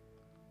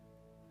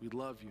 We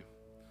love you.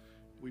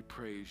 We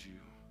praise you.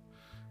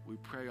 We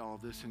pray all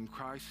this in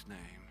Christ's name.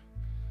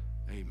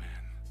 Amen.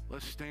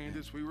 Let's stand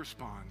as we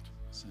respond.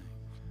 Sing.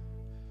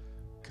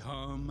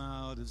 Come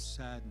out of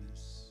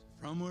sadness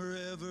from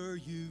wherever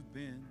you've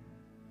been.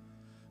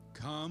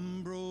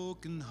 Come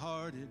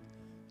broken-hearted,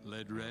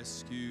 let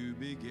rescue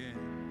begin.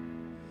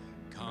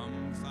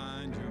 Come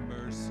find your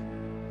mercy,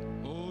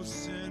 O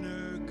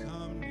sinner,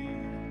 come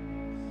near.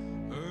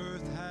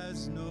 Earth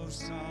has no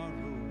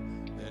sorrow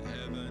that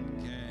heaven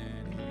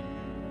can hear.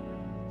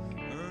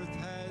 Earth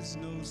has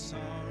no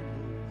sorrow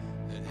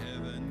that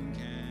heaven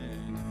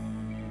can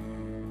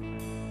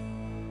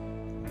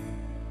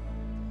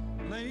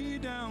hear. Lay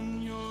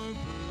down your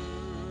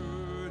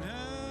burden,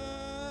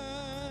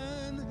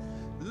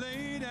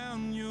 lay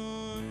down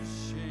your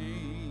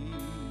shame.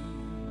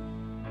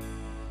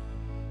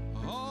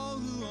 All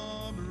who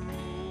are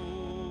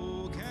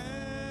broken,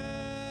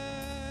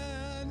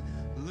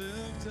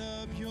 lift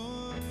up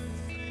your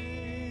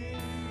face.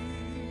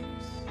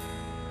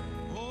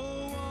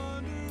 Oh,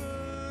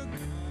 wanderer,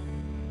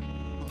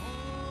 come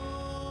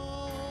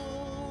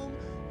home.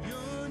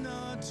 You're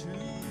not too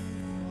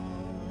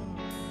far.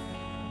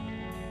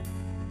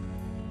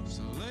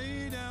 So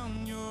lay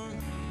down your heart,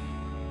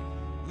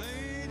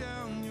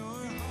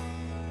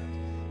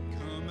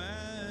 come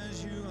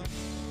as you are.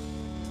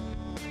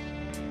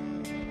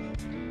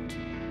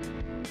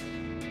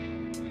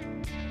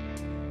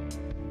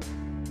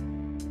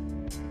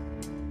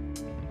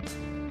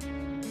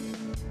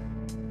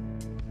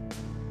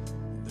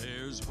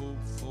 There's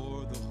hope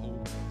for the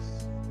hopeless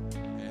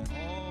and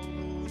all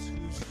those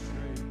who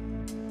stray.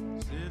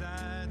 Sit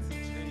at the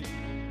table,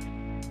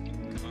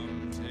 come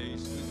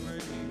taste the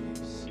grace.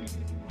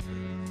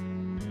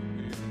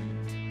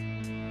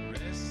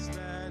 Rest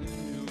that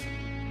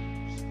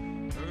endures.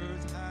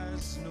 Earth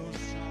has no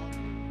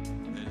sorrow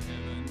that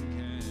heaven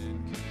can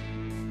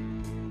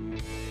cure.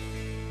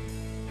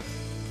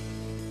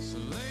 So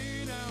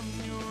lay down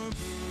your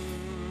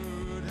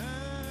burden,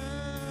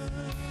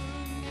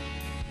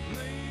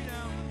 lay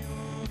down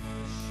your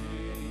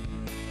shame.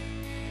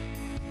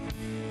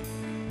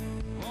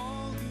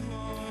 All who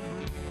are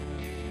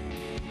broken,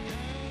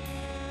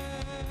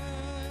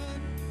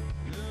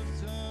 lift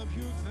up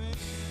your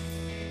face.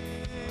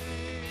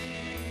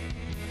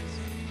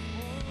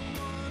 Oh,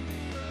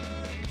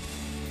 wanderer,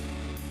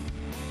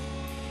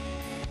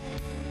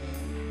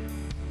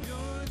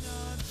 you're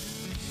not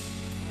too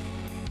far.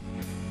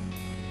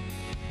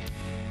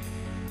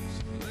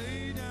 So lay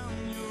down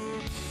your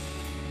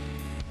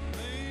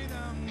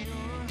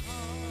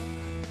heart,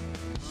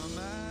 come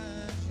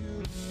as you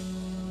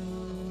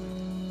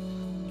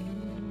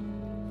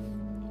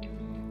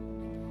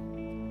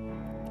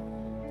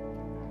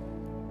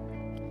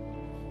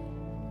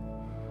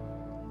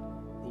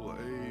Well,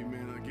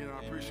 amen. Again, I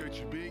appreciate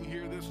you being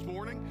here this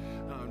morning.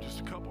 Just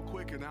a couple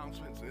quick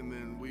announcements, and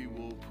then we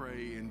will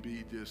pray and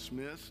be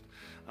dismissed.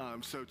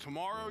 So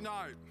tomorrow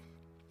night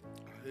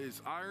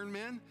is Iron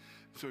Men.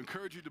 So I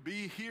encourage you to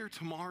be here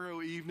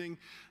tomorrow evening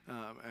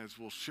as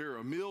we'll share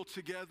a meal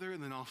together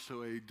and then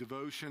also a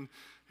devotion.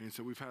 And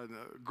so we've had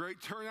a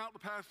great turnout the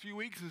past few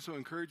weeks, and so I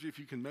encourage you, if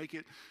you can make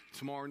it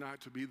tomorrow night,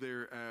 to be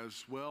there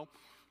as well.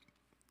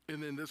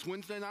 And then this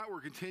Wednesday night,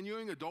 we're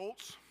continuing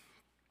adults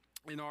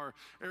in our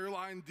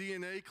airline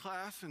DNA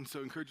class, and so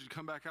I encourage you to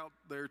come back out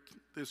there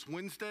this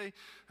Wednesday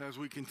as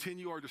we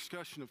continue our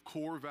discussion of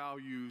core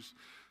values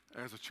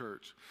as a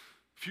church.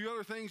 A few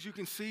other things you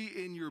can see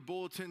in your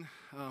bulletin.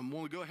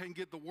 Want to go ahead and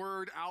get the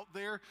word out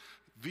there.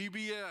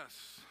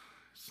 VBS.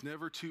 It's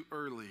never too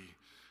early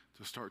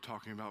to start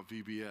talking about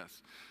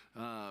VBS.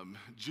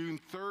 June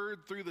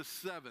 3rd through the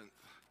 7th.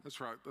 That's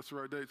right. That's the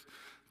right dates.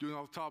 Doing it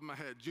off the top of my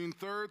head. June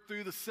 3rd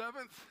through the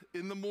 7th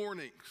in the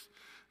mornings.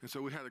 And so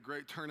we had a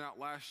great turnout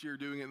last year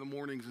doing it in the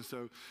mornings. And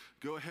so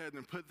go ahead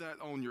and put that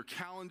on your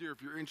calendar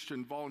if you're interested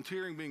in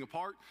volunteering, being a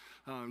part.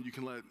 You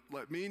can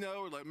let me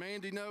know or let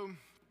Mandy know.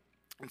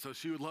 And so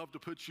she would love to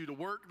put you to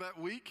work that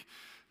week.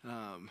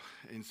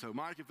 And so,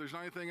 Mike, if there's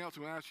not anything else,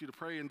 I'm going to ask you to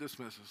pray and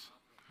dismiss us.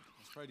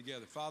 Let's pray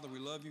together. Father, we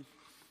love you.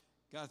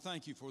 God,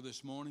 thank you for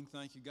this morning.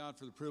 Thank you, God,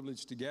 for the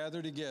privilege to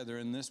gather together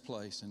in this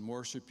place and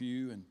worship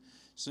you and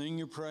sing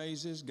your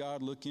praises.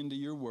 God, look into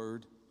your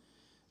word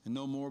and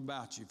know more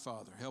about you,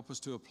 Father. Help us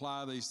to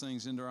apply these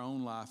things into our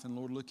own life. And,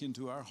 Lord, look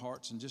into our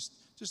hearts and just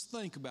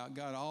think about,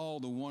 God,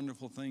 all the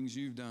wonderful things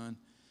you've done,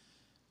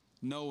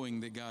 knowing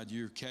that, God,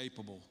 you're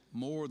capable,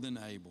 more than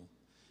able.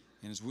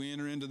 And as we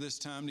enter into this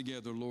time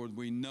together, Lord,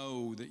 we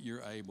know that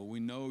you're able.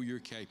 We know you're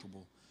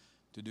capable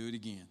to do it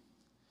again.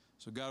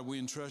 So, God, we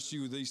entrust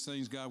you with these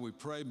things. God, we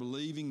pray,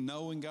 believing,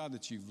 knowing, God,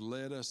 that you've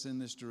led us in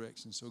this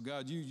direction. So,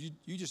 God, you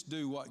just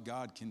do what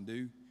God can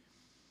do,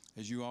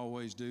 as you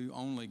always do.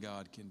 Only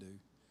God can do.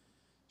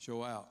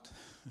 Show out.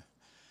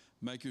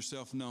 Make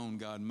yourself known,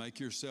 God. Make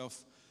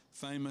yourself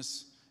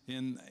famous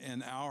in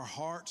our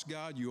hearts,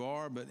 God. You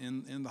are, but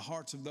in the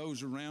hearts of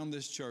those around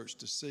this church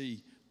to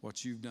see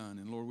what you've done.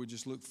 And Lord, we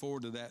just look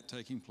forward to that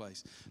taking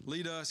place.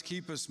 Lead us,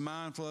 keep us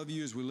mindful of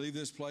you as we leave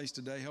this place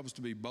today. Help us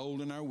to be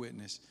bold in our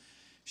witness.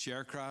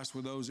 Share Christ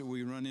with those that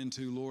we run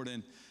into, Lord,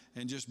 and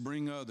just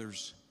bring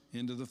others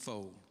into the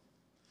fold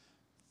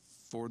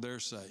for their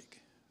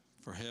sake,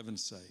 for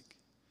heaven's sake,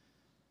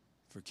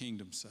 for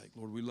kingdom's sake.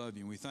 Lord, we love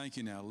you and we thank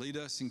you now. Lead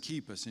us and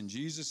keep us in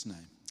Jesus'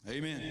 name.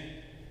 Amen.